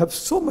 you have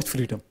so much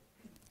freedom.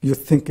 You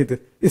think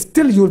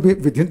still you will be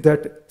within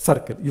that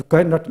circle. You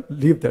cannot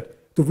leave that.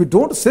 So we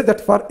don't say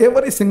that for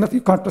every single thing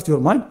you can't trust your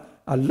mind.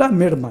 Allah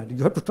made mind.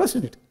 You have to trust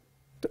in it.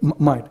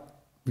 Mind.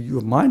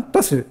 Your mind,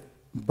 trust it.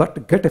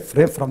 But get a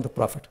frame from the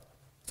Prophet.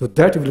 So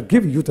that will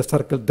give you the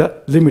circle,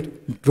 the limit.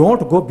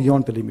 Don't go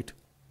beyond the limit.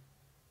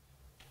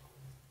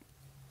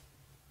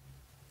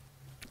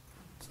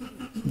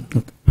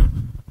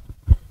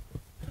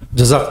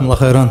 Jazakumullah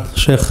khairan.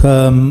 Shaykh,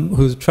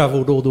 who's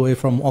travelled all the way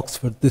from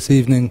Oxford this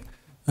evening,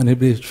 and he'll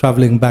be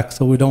travelling back,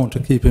 so we don't want to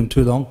keep him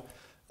too long.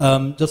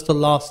 Just a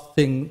last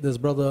thing, there's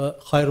Brother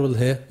Khairul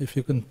here, if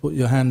you can put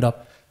your hand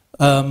up.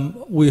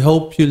 We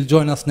hope you'll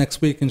join us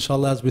next week,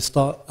 inshallah, as we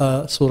start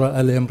Surah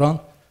Al-Imran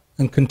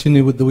and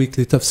continue with the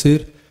weekly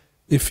tafsir.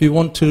 If you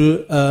want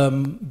to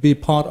be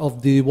part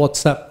of the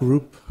WhatsApp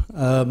group,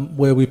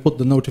 where we put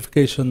the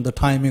notification, the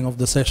timing of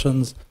the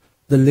sessions,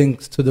 the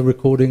links to the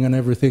recording and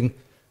everything,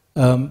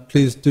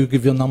 please do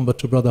give your number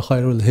to Brother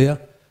Khairul here.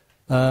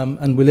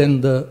 And we'll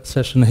end the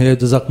session here.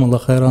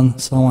 Jazakumullah khairan.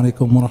 Assalamu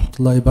alaikum wa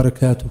rahmatullahi wa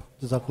barakatuh.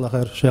 Jazakallah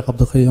khair. Shaykh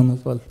Abdul Qayyum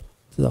as well.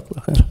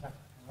 Jazakallah khair.